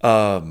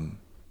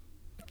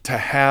 To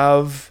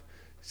have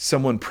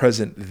someone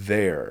present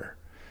there,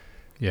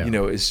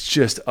 is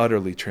just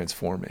utterly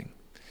transforming.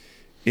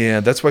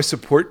 And that's why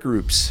support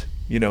groups,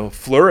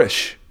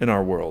 flourish in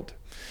our world,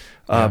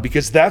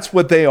 because that's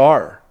what they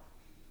are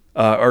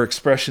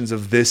expressions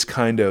of this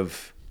kind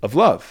of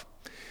love.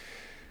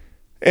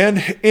 And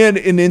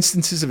in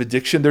instances of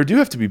addiction, there do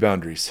have to be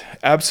boundaries.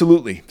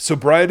 Absolutely.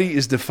 Sobriety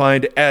is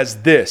defined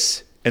as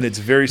this, and it's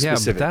very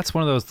specific. Yeah, but that's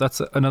one of those, that's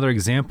another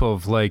example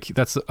of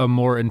that's a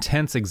more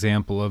intense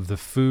example of the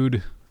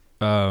food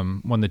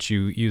one that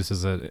you use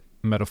as a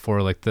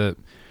metaphor, like the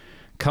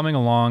coming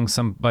along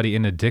somebody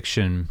in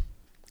addiction,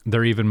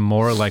 they're even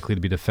more likely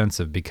to be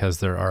defensive because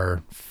there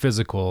are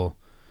physical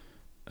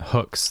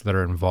hooks that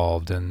are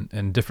involved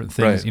and different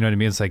things. Right. You know what I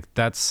mean? It's like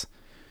that's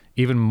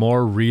even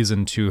more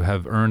reason to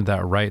have earned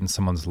that right in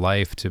someone's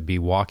life to be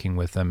walking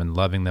with them and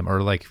loving them.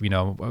 Or like,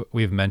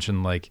 we've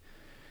mentioned like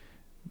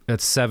at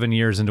 7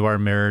 years into our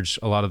marriage,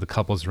 a lot of the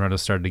couples around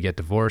us started to get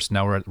divorced.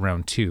 Now we're at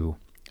round 2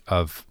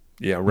 of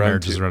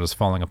marriages around us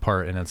falling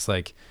apart. And it's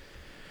like,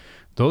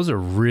 those are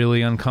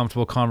really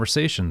uncomfortable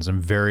conversations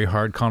and very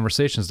hard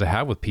conversations to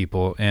have with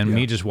people. And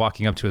me just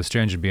walking up to a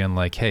stranger being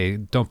like, hey,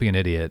 don't be an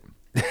idiot.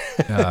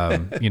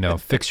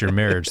 Fix your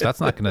marriage.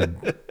 That's not going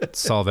to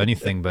solve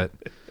anything, but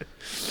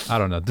I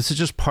don't know. This is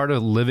just part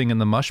of living in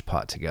the mush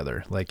pot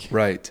together. Like,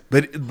 right.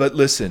 But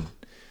listen,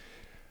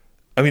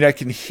 I mean, I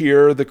can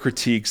hear the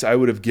critiques I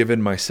would have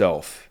given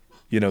myself,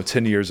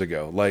 10 years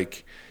ago.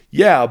 Like,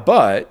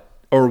 but,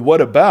 or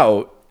what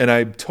about? And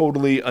I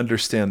totally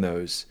understand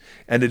those.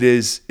 And it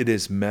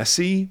is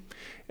messy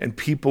and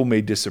people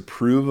may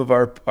disapprove of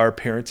our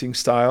parenting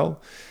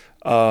style.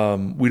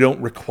 We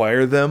don't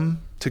require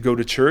them to go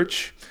to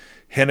church.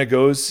 Hannah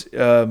goes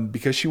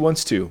because she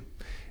wants to,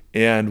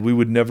 and we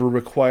would never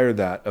require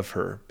that of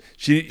her.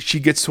 She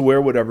gets to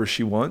wear whatever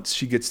she wants.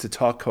 She gets to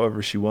talk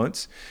however she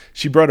wants.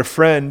 She brought a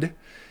friend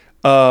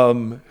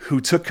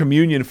who took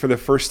communion for the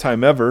first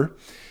time ever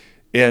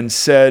and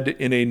said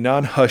in a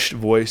non-hushed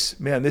voice,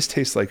 "Man, this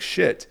tastes like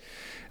shit."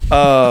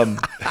 And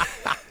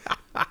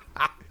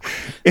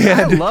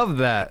I love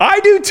that. I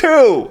do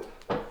too.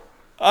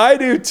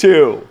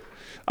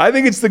 I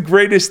think it's the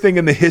greatest thing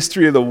in the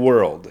history of the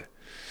world.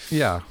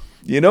 Yeah.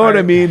 You know what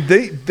I mean?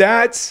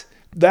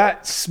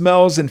 That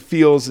smells and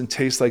feels and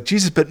tastes like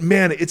Jesus. But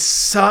man, it's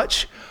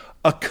such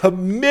a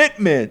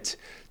commitment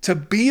to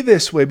be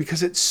this way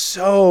because it's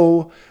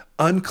so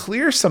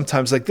unclear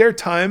sometimes. Like there are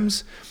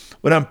times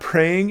when I'm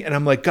praying and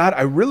I'm like, God,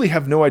 I really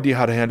have no idea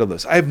how to handle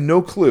this. I have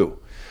no clue.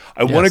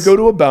 I want to go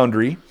to a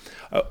boundary,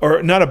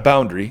 or not a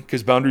boundary,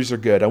 because boundaries are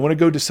good. I want to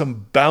go to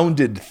some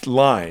bounded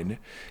line.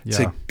 Yeah.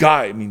 Say,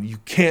 God, I mean, you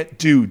can't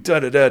do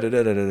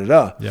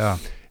da-da-da-da-da-da-da-da. Yeah.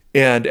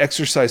 And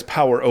exercise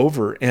power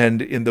over.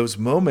 And in those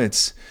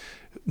moments,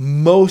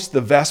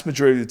 the vast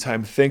majority of the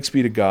time, thanks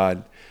be to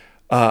God,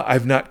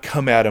 I've not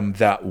come at him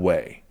that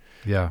way.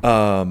 Yeah.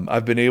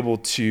 I've been able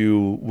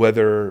to,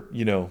 whether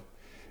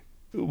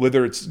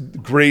it's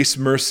grace,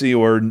 mercy,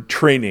 or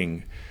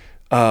training,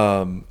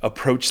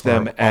 approach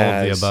them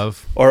as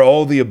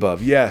all the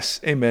above.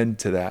 Yes. Amen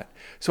to that.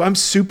 So I'm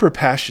super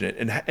passionate,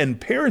 and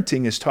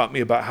parenting has taught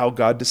me about how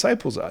God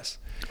disciples us.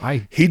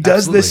 He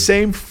does the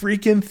same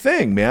freaking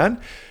thing,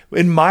 man.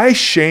 In my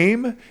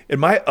shame, in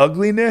my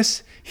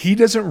ugliness, he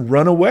doesn't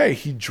run away.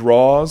 He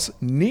draws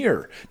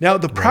near. Now,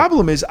 the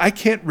problem is I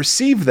can't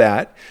receive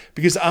that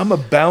because I'm a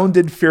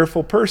bounded,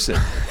 fearful person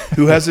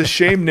who has a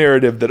shame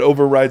narrative that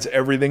overrides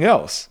everything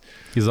else.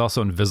 He's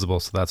also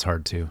invisible, so that's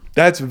hard too.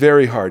 That's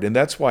very hard, and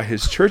that's why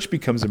his church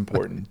becomes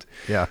important.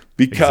 Yeah,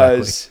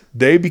 because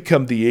they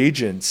become the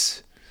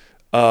agents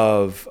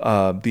of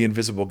the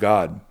invisible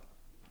God.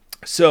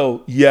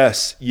 So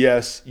yes.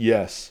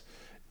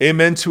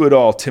 Amen to it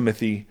all,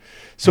 Timothy.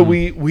 So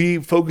we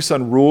focus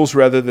on rules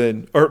rather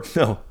than, or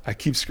no, I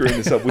keep screwing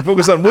this up. We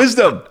focus on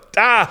wisdom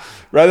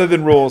rather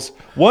than rules.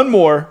 One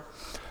more,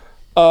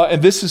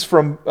 and this is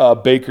from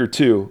Baker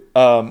too.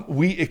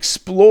 We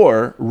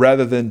explore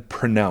rather than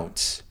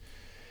pronounce.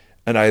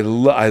 And I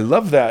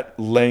love that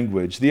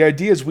language. The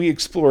idea is we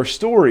explore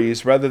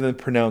stories rather than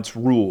pronounce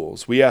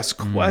rules. We ask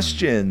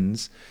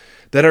questions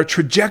that are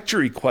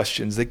trajectory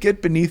questions that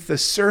get beneath the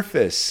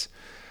surface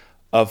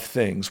of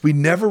things. We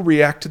never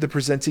react to the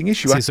presenting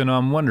issue. So now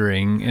I'm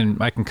wondering,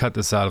 and I can cut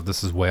this out if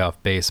this is way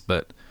off base,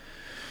 but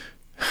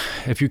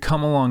if you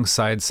come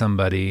alongside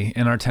somebody,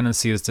 and our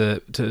tendency is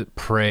to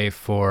pray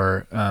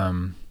for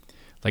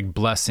like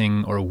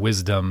blessing or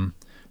wisdom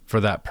for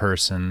that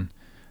person,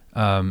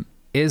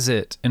 is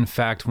it, in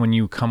fact, when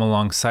you come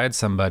alongside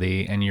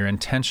somebody and you're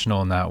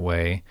intentional in that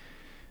way,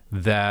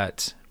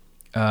 that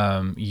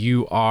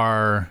you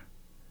are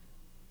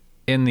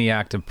in the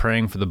act of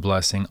praying for the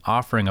blessing,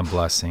 offering a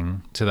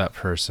blessing to that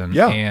person,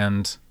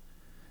 and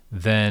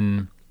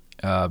then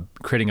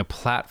creating a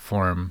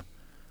platform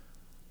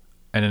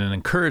and an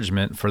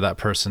encouragement for that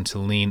person to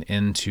lean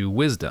into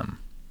wisdom?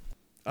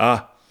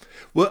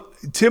 Well,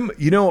 Tim,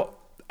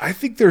 I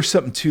think there's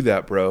something to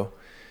that, bro.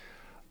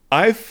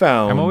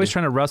 I'm always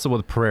trying to wrestle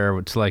with prayer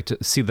to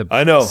see the.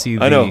 I know.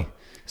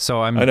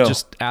 So I'm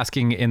just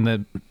asking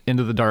into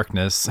the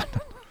darkness.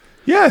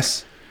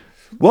 Yes.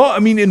 Well, I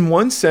mean, in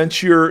one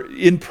sense, you're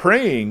in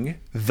praying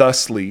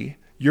thusly,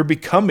 you're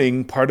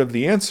becoming part of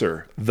the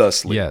answer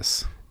thusly.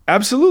 Yes.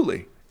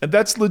 Absolutely. And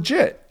that's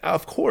legit.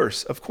 Of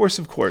course.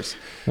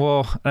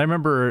 Well, I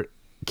remember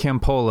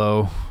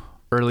Campolo,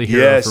 early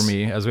hero for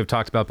me, as we've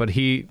talked about, but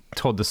he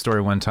told the story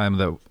one time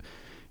that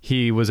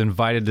he was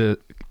invited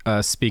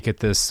to speak at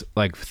this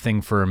like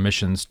thing for a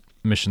missions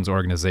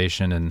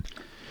organization, and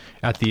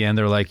at the end,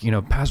 they're like,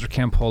 Pastor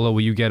Campolo,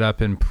 will you get up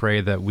and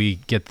pray that we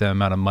get the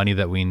amount of money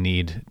that we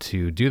need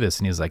to do this?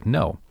 And he's like,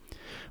 no.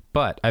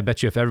 But I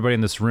bet you if everybody in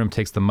this room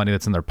takes the money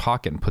that's in their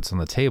pocket and puts it on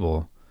the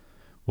table,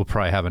 we'll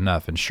probably have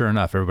enough. And sure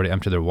enough, everybody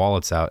emptied their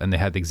wallets out, and they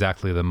had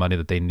exactly the money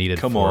that they needed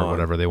for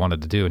whatever they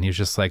wanted to do. And he was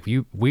just like,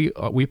 we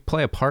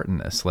play a part in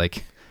this.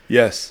 Like,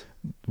 yes,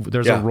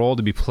 there's a role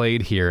to be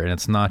played here, and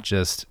it's not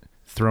just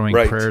throwing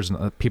prayers.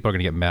 And people are going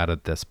to get mad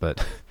at this,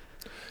 but...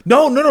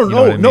 No,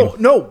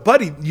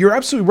 buddy, you're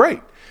absolutely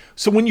right.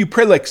 So when you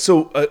pray,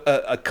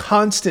 a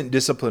constant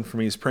discipline for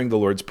me is praying the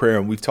Lord's Prayer,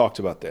 and we've talked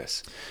about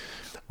this.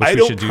 I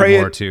don't pray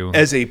it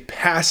as a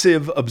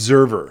passive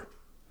observer.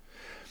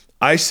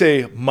 I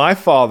say, my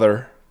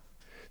Father,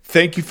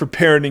 thank you for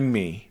parenting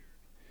me.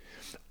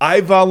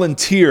 I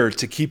volunteer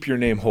to keep your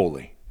name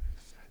holy.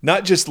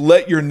 Not just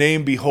let your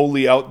name be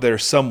holy out there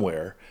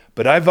somewhere,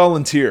 but I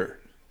volunteer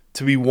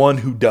to be one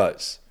who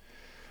does.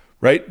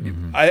 Right?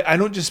 Mm-hmm. I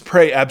don't just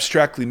pray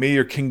abstractly, may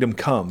your kingdom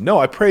come. No,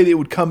 I pray that it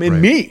would come in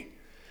me,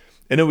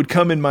 and it would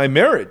come in my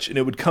marriage, and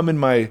it would come in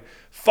my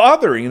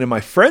fathering and in my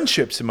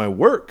friendships and my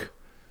work.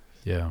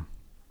 Yeah.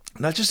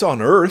 Not just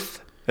on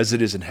earth as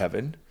it is in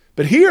heaven,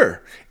 but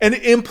here. And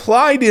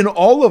implied in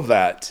all of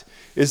that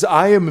is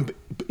I am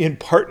in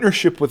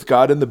partnership with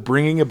God in the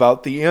bringing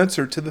about the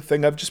answer to the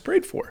thing I've just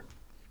prayed for.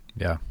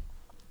 Yeah.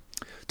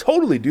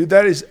 Totally, dude.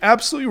 That is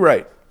absolutely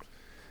right.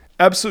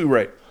 Absolutely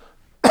right.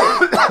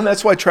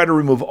 That's why I try to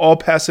remove all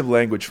passive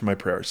language from my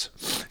prayers.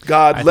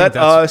 God,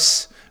 I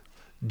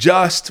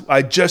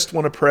just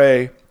want to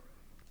pray.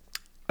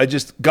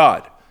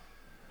 God,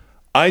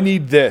 I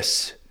need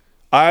this.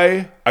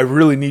 I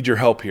really need your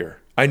help here.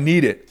 I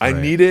need it. I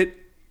need it.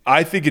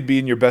 I think it'd be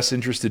in your best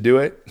interest to do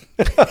it.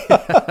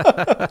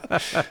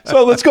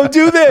 So let's go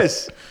do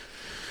this.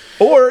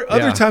 Or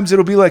other times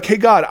it'll be like, hey,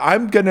 God,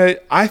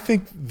 I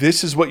think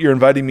this is what you're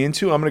inviting me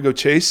into. I'm going to go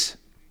chase.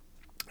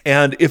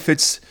 And if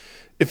it's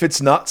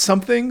not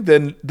something,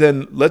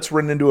 then let's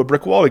run into a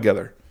brick wall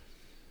together.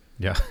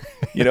 Yeah.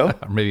 Or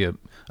maybe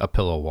a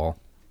pillow wall.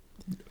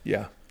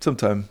 Yeah.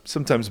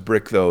 Sometimes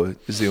brick, though,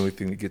 is the only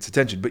thing that gets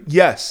attention. But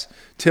yes,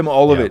 Tim,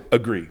 all of it,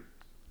 agree.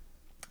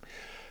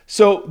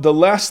 So the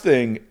last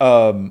thing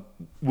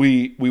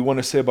we want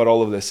to say about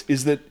all of this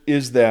is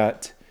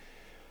that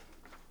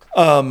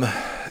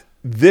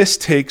this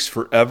takes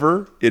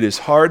forever. It is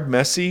hard,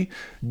 messy.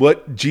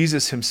 What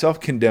Jesus himself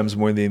condemns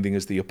more than anything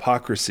is the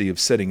hypocrisy of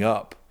setting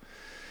up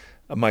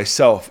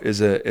myself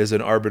as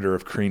an arbiter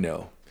of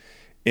Krino.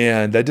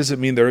 And that doesn't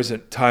mean there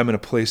isn't time and a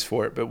place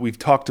for it, but we've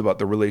talked about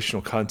the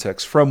relational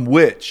context from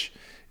which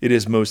it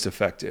is most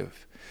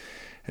effective.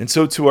 And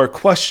so to our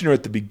questioner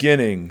at the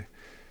beginning,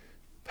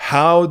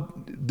 how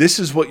this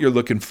is what you're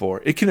looking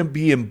for. It can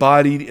be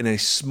embodied in a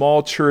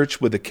small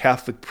church with a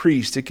Catholic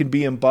priest. It can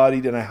be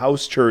embodied in a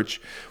house church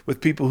with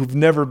people who've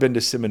never been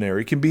to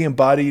seminary. It can be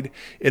embodied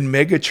in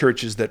mega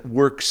churches that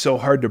work so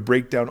hard to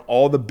break down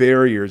all the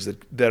barriers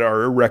that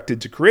are erected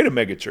to create a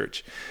mega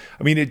church.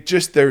 I mean,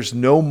 there's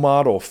no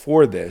model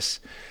for this.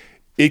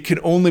 It can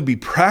only be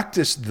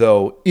practiced,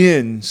 though,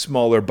 in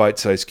smaller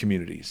bite-sized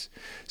communities.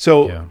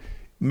 So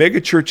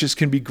mega churches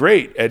can be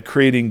great at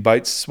creating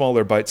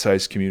smaller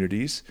bite-sized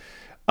communities.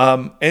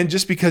 And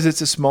just because it's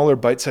a smaller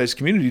bite-sized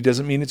community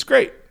doesn't mean it's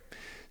great.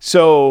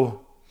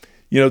 So,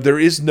 there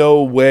is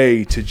no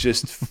way to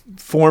just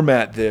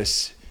format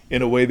this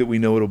in a way that we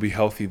know it'll be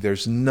healthy.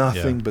 There's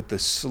nothing but the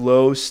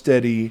slow,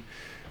 steady,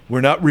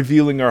 we're not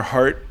revealing our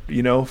heart,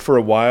 for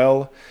a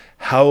while.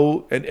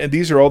 And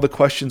these are all the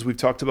questions we've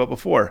talked about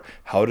before.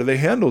 How do they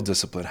handle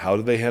discipline? How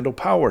do they handle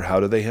power? How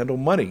do they handle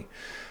money?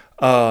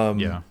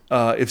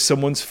 If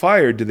someone's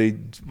fired,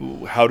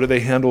 how do they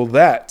handle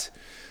that?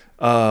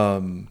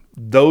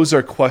 Those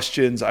are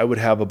questions I would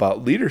have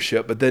about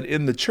leadership. But then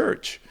in the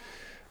church,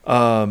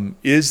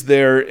 is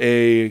there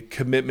a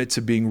commitment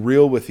to being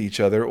real with each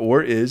other?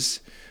 Or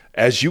is,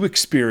 as you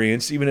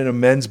experienced, even in a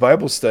men's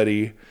Bible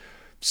study,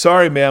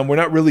 sorry, man, we're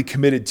not really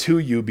committed to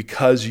you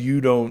because you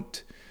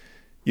don't,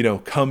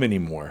 come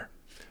anymore.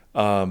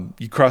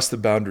 You crossed the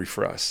boundary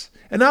for us.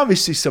 And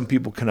obviously some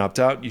people can opt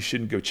out. You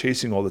shouldn't go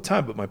chasing all the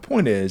time. But my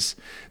point is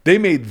they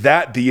made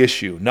that the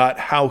issue, not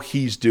how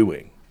he's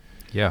doing.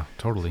 Yeah,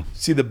 totally.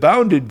 See, the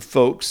bounded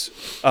folks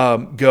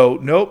go,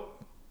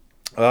 nope,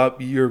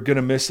 you're going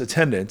to miss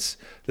attendance.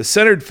 The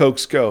centered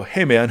folks go,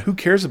 hey, man, who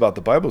cares about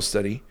the Bible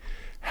study?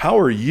 How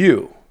are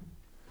you?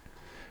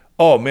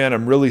 Oh, man,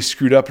 I'm really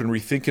screwed up and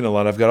rethinking a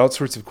lot. I've got all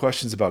sorts of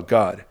questions about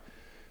God.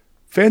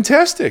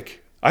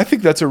 Fantastic. I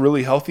think that's a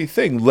really healthy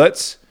thing.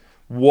 Let's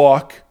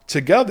walk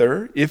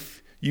together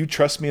if you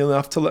trust me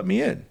enough to let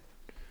me in.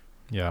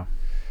 Yeah.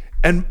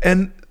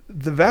 And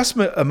the vast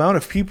amount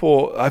of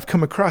people I've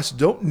come across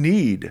don't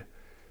need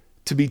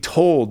to be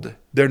told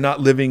they're not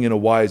living in a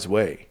wise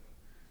way.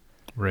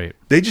 Right.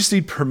 They just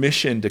need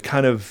permission to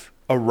kind of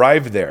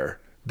arrive there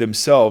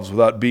themselves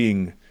without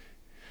being,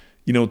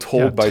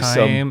 told by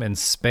some time and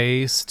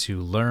space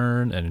to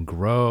learn and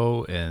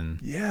grow and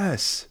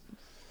yes.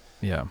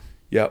 Yeah.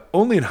 Yeah.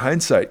 Only in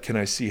hindsight can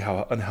I see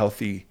how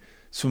unhealthy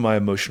some of my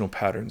emotional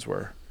patterns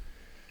were.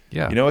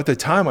 Yeah. At the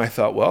time I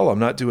thought, well, I'm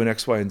not doing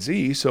X, Y, and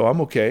Z, so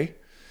I'm okay.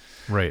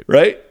 Right.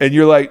 Right? And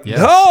you're like, yes.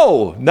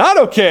 No, not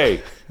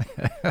okay.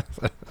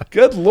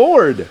 Good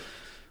Lord.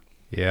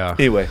 Yeah.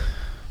 Anyway.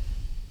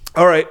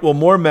 All right. Well,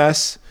 more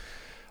mess.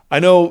 I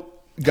know,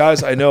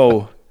 guys,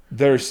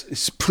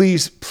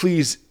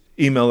 please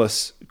email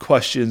us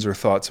questions or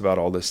thoughts about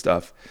all this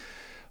stuff.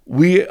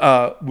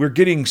 We're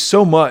getting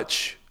so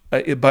much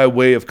by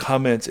way of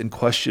comments and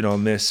question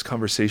on this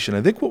conversation.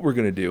 I think what we're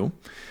going to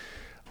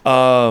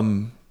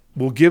do,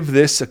 we'll give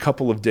this a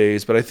couple of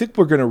days, but I think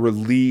we're going to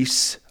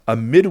release a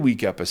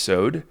midweek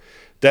episode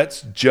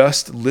that's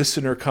just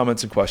listener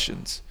comments and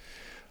questions,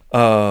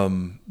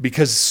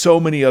 because so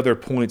many other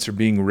points are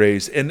being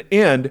raised.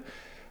 And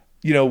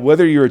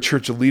whether you're a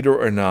church leader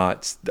or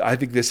not, I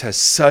think this has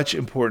such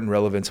important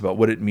relevance about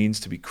what it means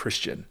to be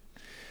Christian.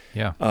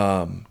 Yeah.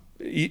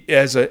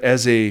 As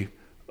a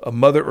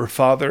mother or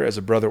father, as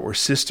a brother or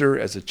sister,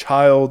 as a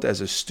child,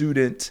 as a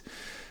student,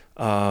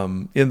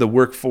 in the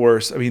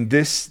workforce. I mean,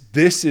 this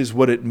is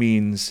what it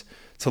means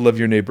to love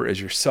your neighbor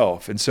as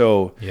yourself. And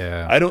so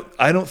I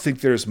don't think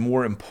there's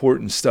more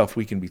important stuff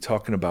we can be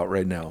talking about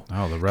right now.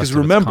 Oh, the rest of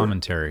it's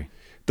commentary.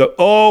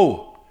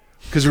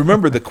 Because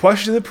remember, the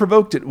question that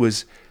provoked it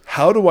was,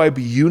 how do I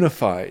be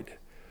unified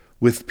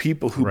with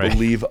people who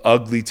believe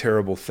ugly,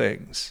 terrible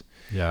things?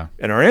 Yeah.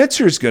 And our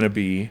answer is going to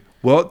be,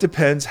 well, it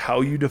depends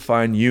how you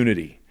define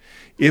unity.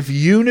 If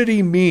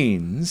unity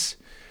means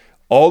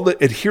all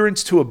the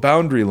adherence to a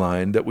boundary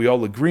line that we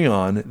all agree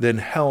on, then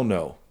hell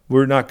no,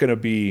 we're not going to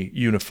be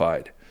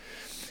unified.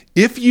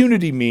 If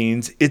unity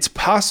means it's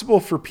possible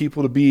for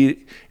people to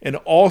be in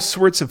all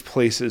sorts of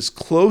places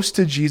close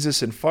to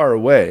Jesus and far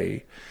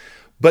away,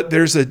 but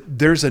there's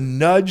a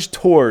nudge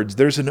towards,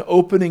 there's an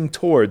opening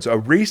towards, a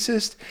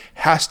racist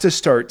has to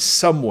start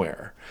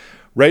somewhere,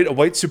 right? A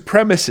white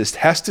supremacist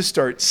has to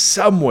start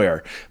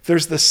somewhere.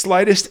 There's the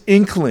slightest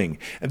inkling,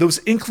 and those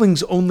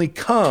inklings only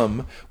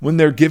come when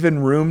they're given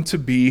room to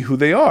be who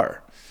they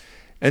are.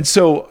 And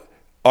so,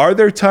 are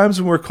there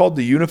times when we're called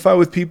to unify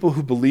with people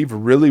who believe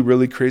really,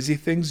 really crazy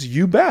things?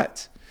 You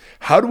bet.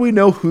 How do we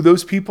know who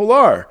those people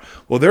are?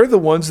 Well, they're the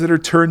ones that are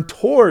turned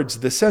towards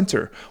the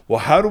center. Well,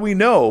 how do we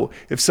know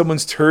if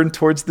someone's turned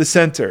towards the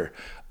center?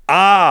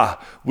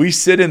 We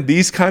sit in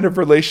these kind of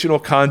relational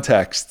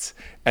contexts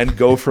and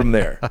go from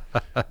there.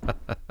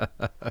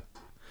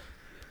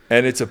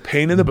 And it's a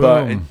pain in the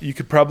butt. And you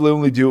could probably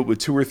only do it with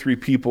 2 or 3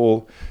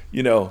 people,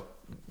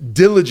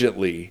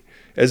 diligently,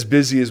 as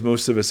busy as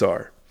most of us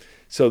are.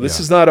 So this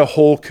is not a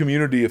whole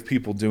community of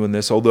people doing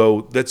this,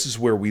 although this is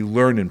where we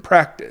learn and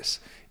practice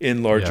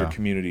in larger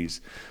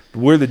communities. But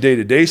where the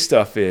day-to-day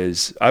stuff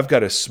is, I've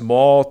got a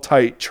small,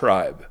 tight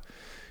tribe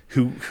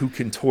who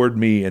can toward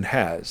me and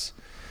has.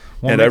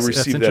 Well, and I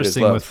receive that as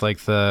love. With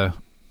with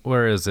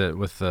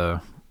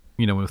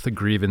the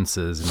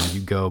grievances, and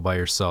you go by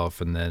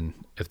yourself, and then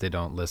if they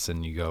don't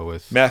listen, you go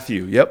with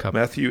Matthew.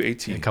 Matthew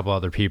 18. A couple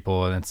other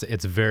people, and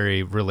it's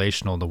very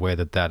relational the way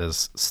that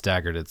is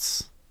staggered.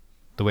 It's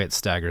the way it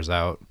staggers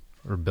out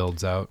or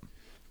builds out.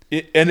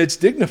 And it's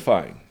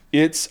dignifying.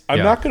 I'm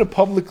not going to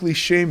publicly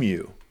shame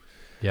you.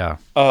 Yeah.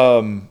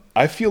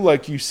 I feel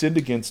like you sinned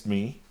against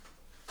me,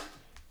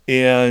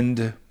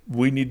 and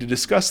we need to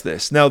discuss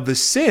this. Now, the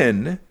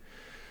sin,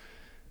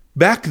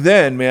 back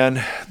then,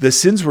 man, the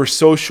sins were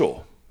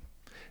social.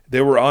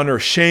 They were honor,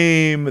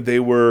 shame. They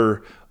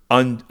were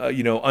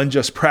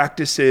unjust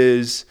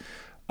practices.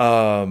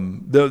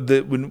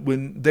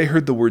 When they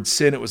heard the word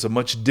sin, it was a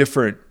much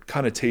different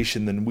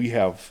connotation than we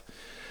have.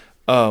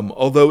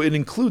 Although it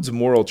includes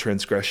moral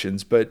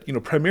transgressions, but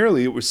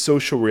primarily it was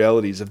social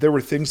realities. If there were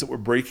things that were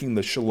breaking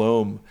the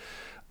shalom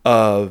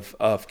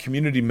of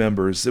community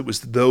members, it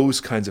was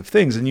those kinds of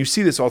things. And you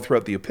see this all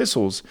throughout the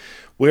epistles,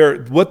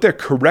 where what they're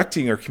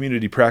correcting are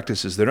community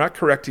practices. They're not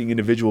correcting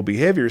individual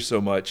behaviors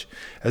so much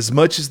as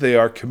they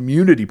are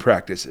community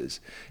practices.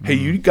 Hey,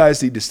 you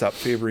guys need to stop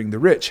favoring the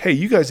rich. Hey,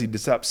 you guys need to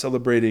stop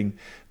celebrating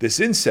this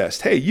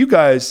incest. Hey, you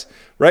guys,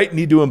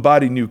 need to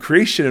embody new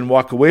creation and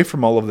walk away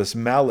from all of this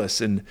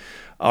malice and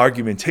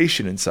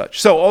argumentation and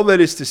such. So all that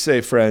is to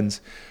say,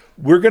 friends,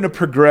 we're going to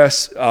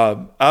progress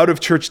out of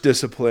church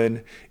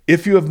discipline.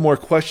 If you have more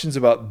questions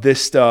about this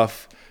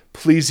stuff,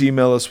 please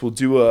email us. We'll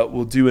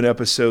do an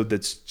episode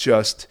that's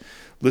just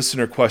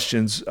listener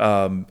questions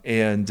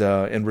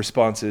and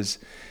responses.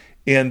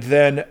 And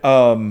then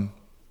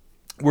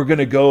we're going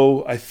to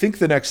go, I think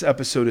the next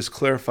episode is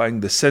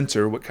clarifying the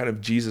center. What kind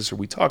of Jesus are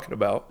we talking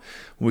about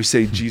when we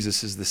say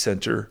Jesus is the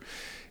center?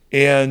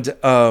 And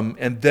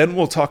then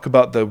we'll talk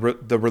about the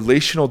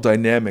relational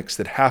dynamics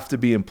that have to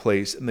be in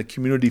place and the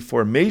community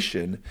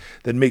formation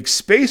that makes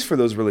space for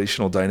those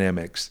relational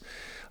dynamics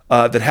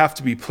that have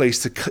to be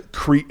placed to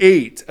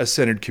create a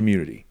centered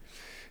community.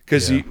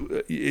 Because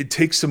it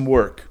takes some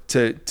work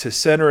to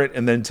center it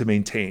and then to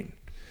maintain.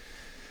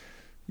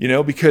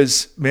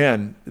 Because,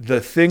 man,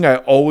 the thing I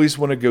always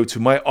want to go to,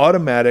 my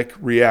automatic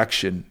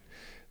reaction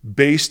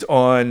based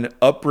on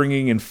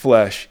upbringing in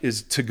flesh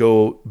is to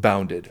go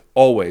bounded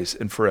always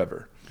and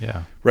forever.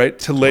 Yeah. Right?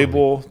 To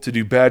label, to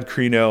do bad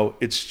crino,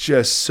 it's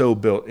just so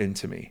built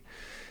into me.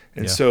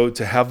 And so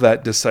to have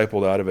that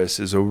discipled out of us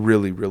is a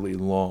really, really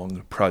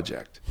long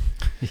project.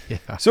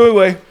 So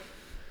anyway,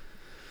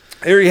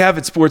 there you have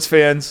it, sports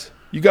fans.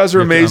 You guys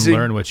are amazing.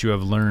 Learn what you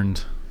have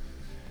learned.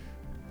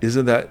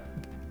 Isn't that?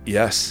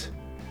 Yes.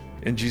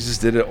 And Jesus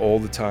did it all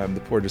the time,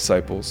 the poor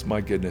disciples.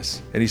 My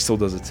goodness. And he still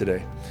does it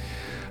today.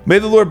 May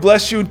the Lord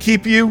bless you and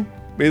keep you.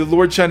 May the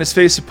Lord shine his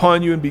face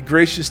upon you and be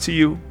gracious to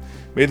you.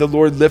 May the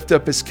Lord lift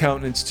up his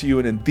countenance to you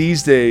and in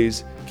these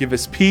days give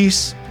us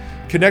peace.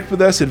 Connect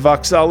with us at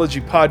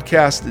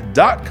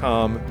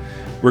voxologypodcast.com.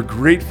 We're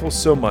grateful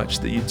so much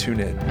that you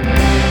tune in.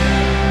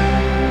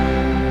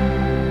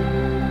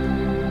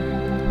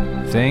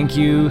 Thank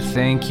you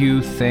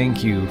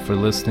for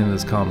listening to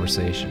this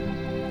conversation.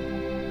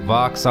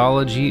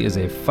 Voxology is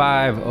a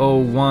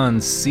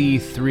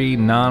 501c3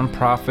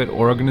 nonprofit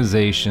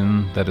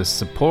organization that is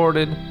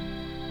supported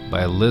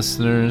by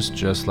listeners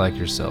just like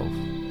yourself.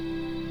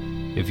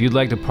 If you'd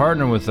like to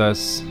partner with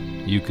us,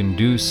 you can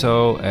do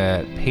so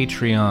at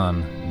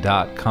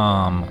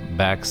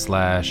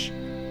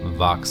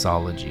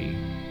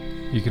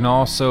patreon.com/Voxology. You can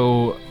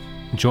also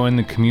join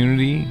the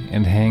community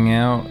and hang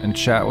out and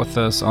chat with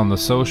us on the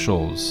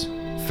socials,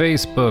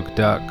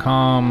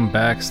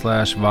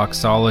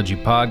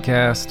 Facebook.com/Voxology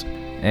Podcast,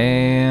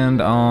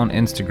 and on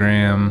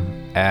Instagram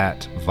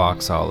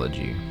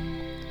 @Voxology.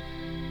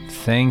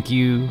 Thank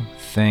you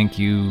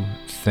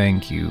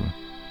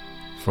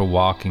for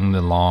walking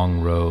the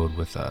long road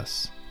with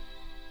us.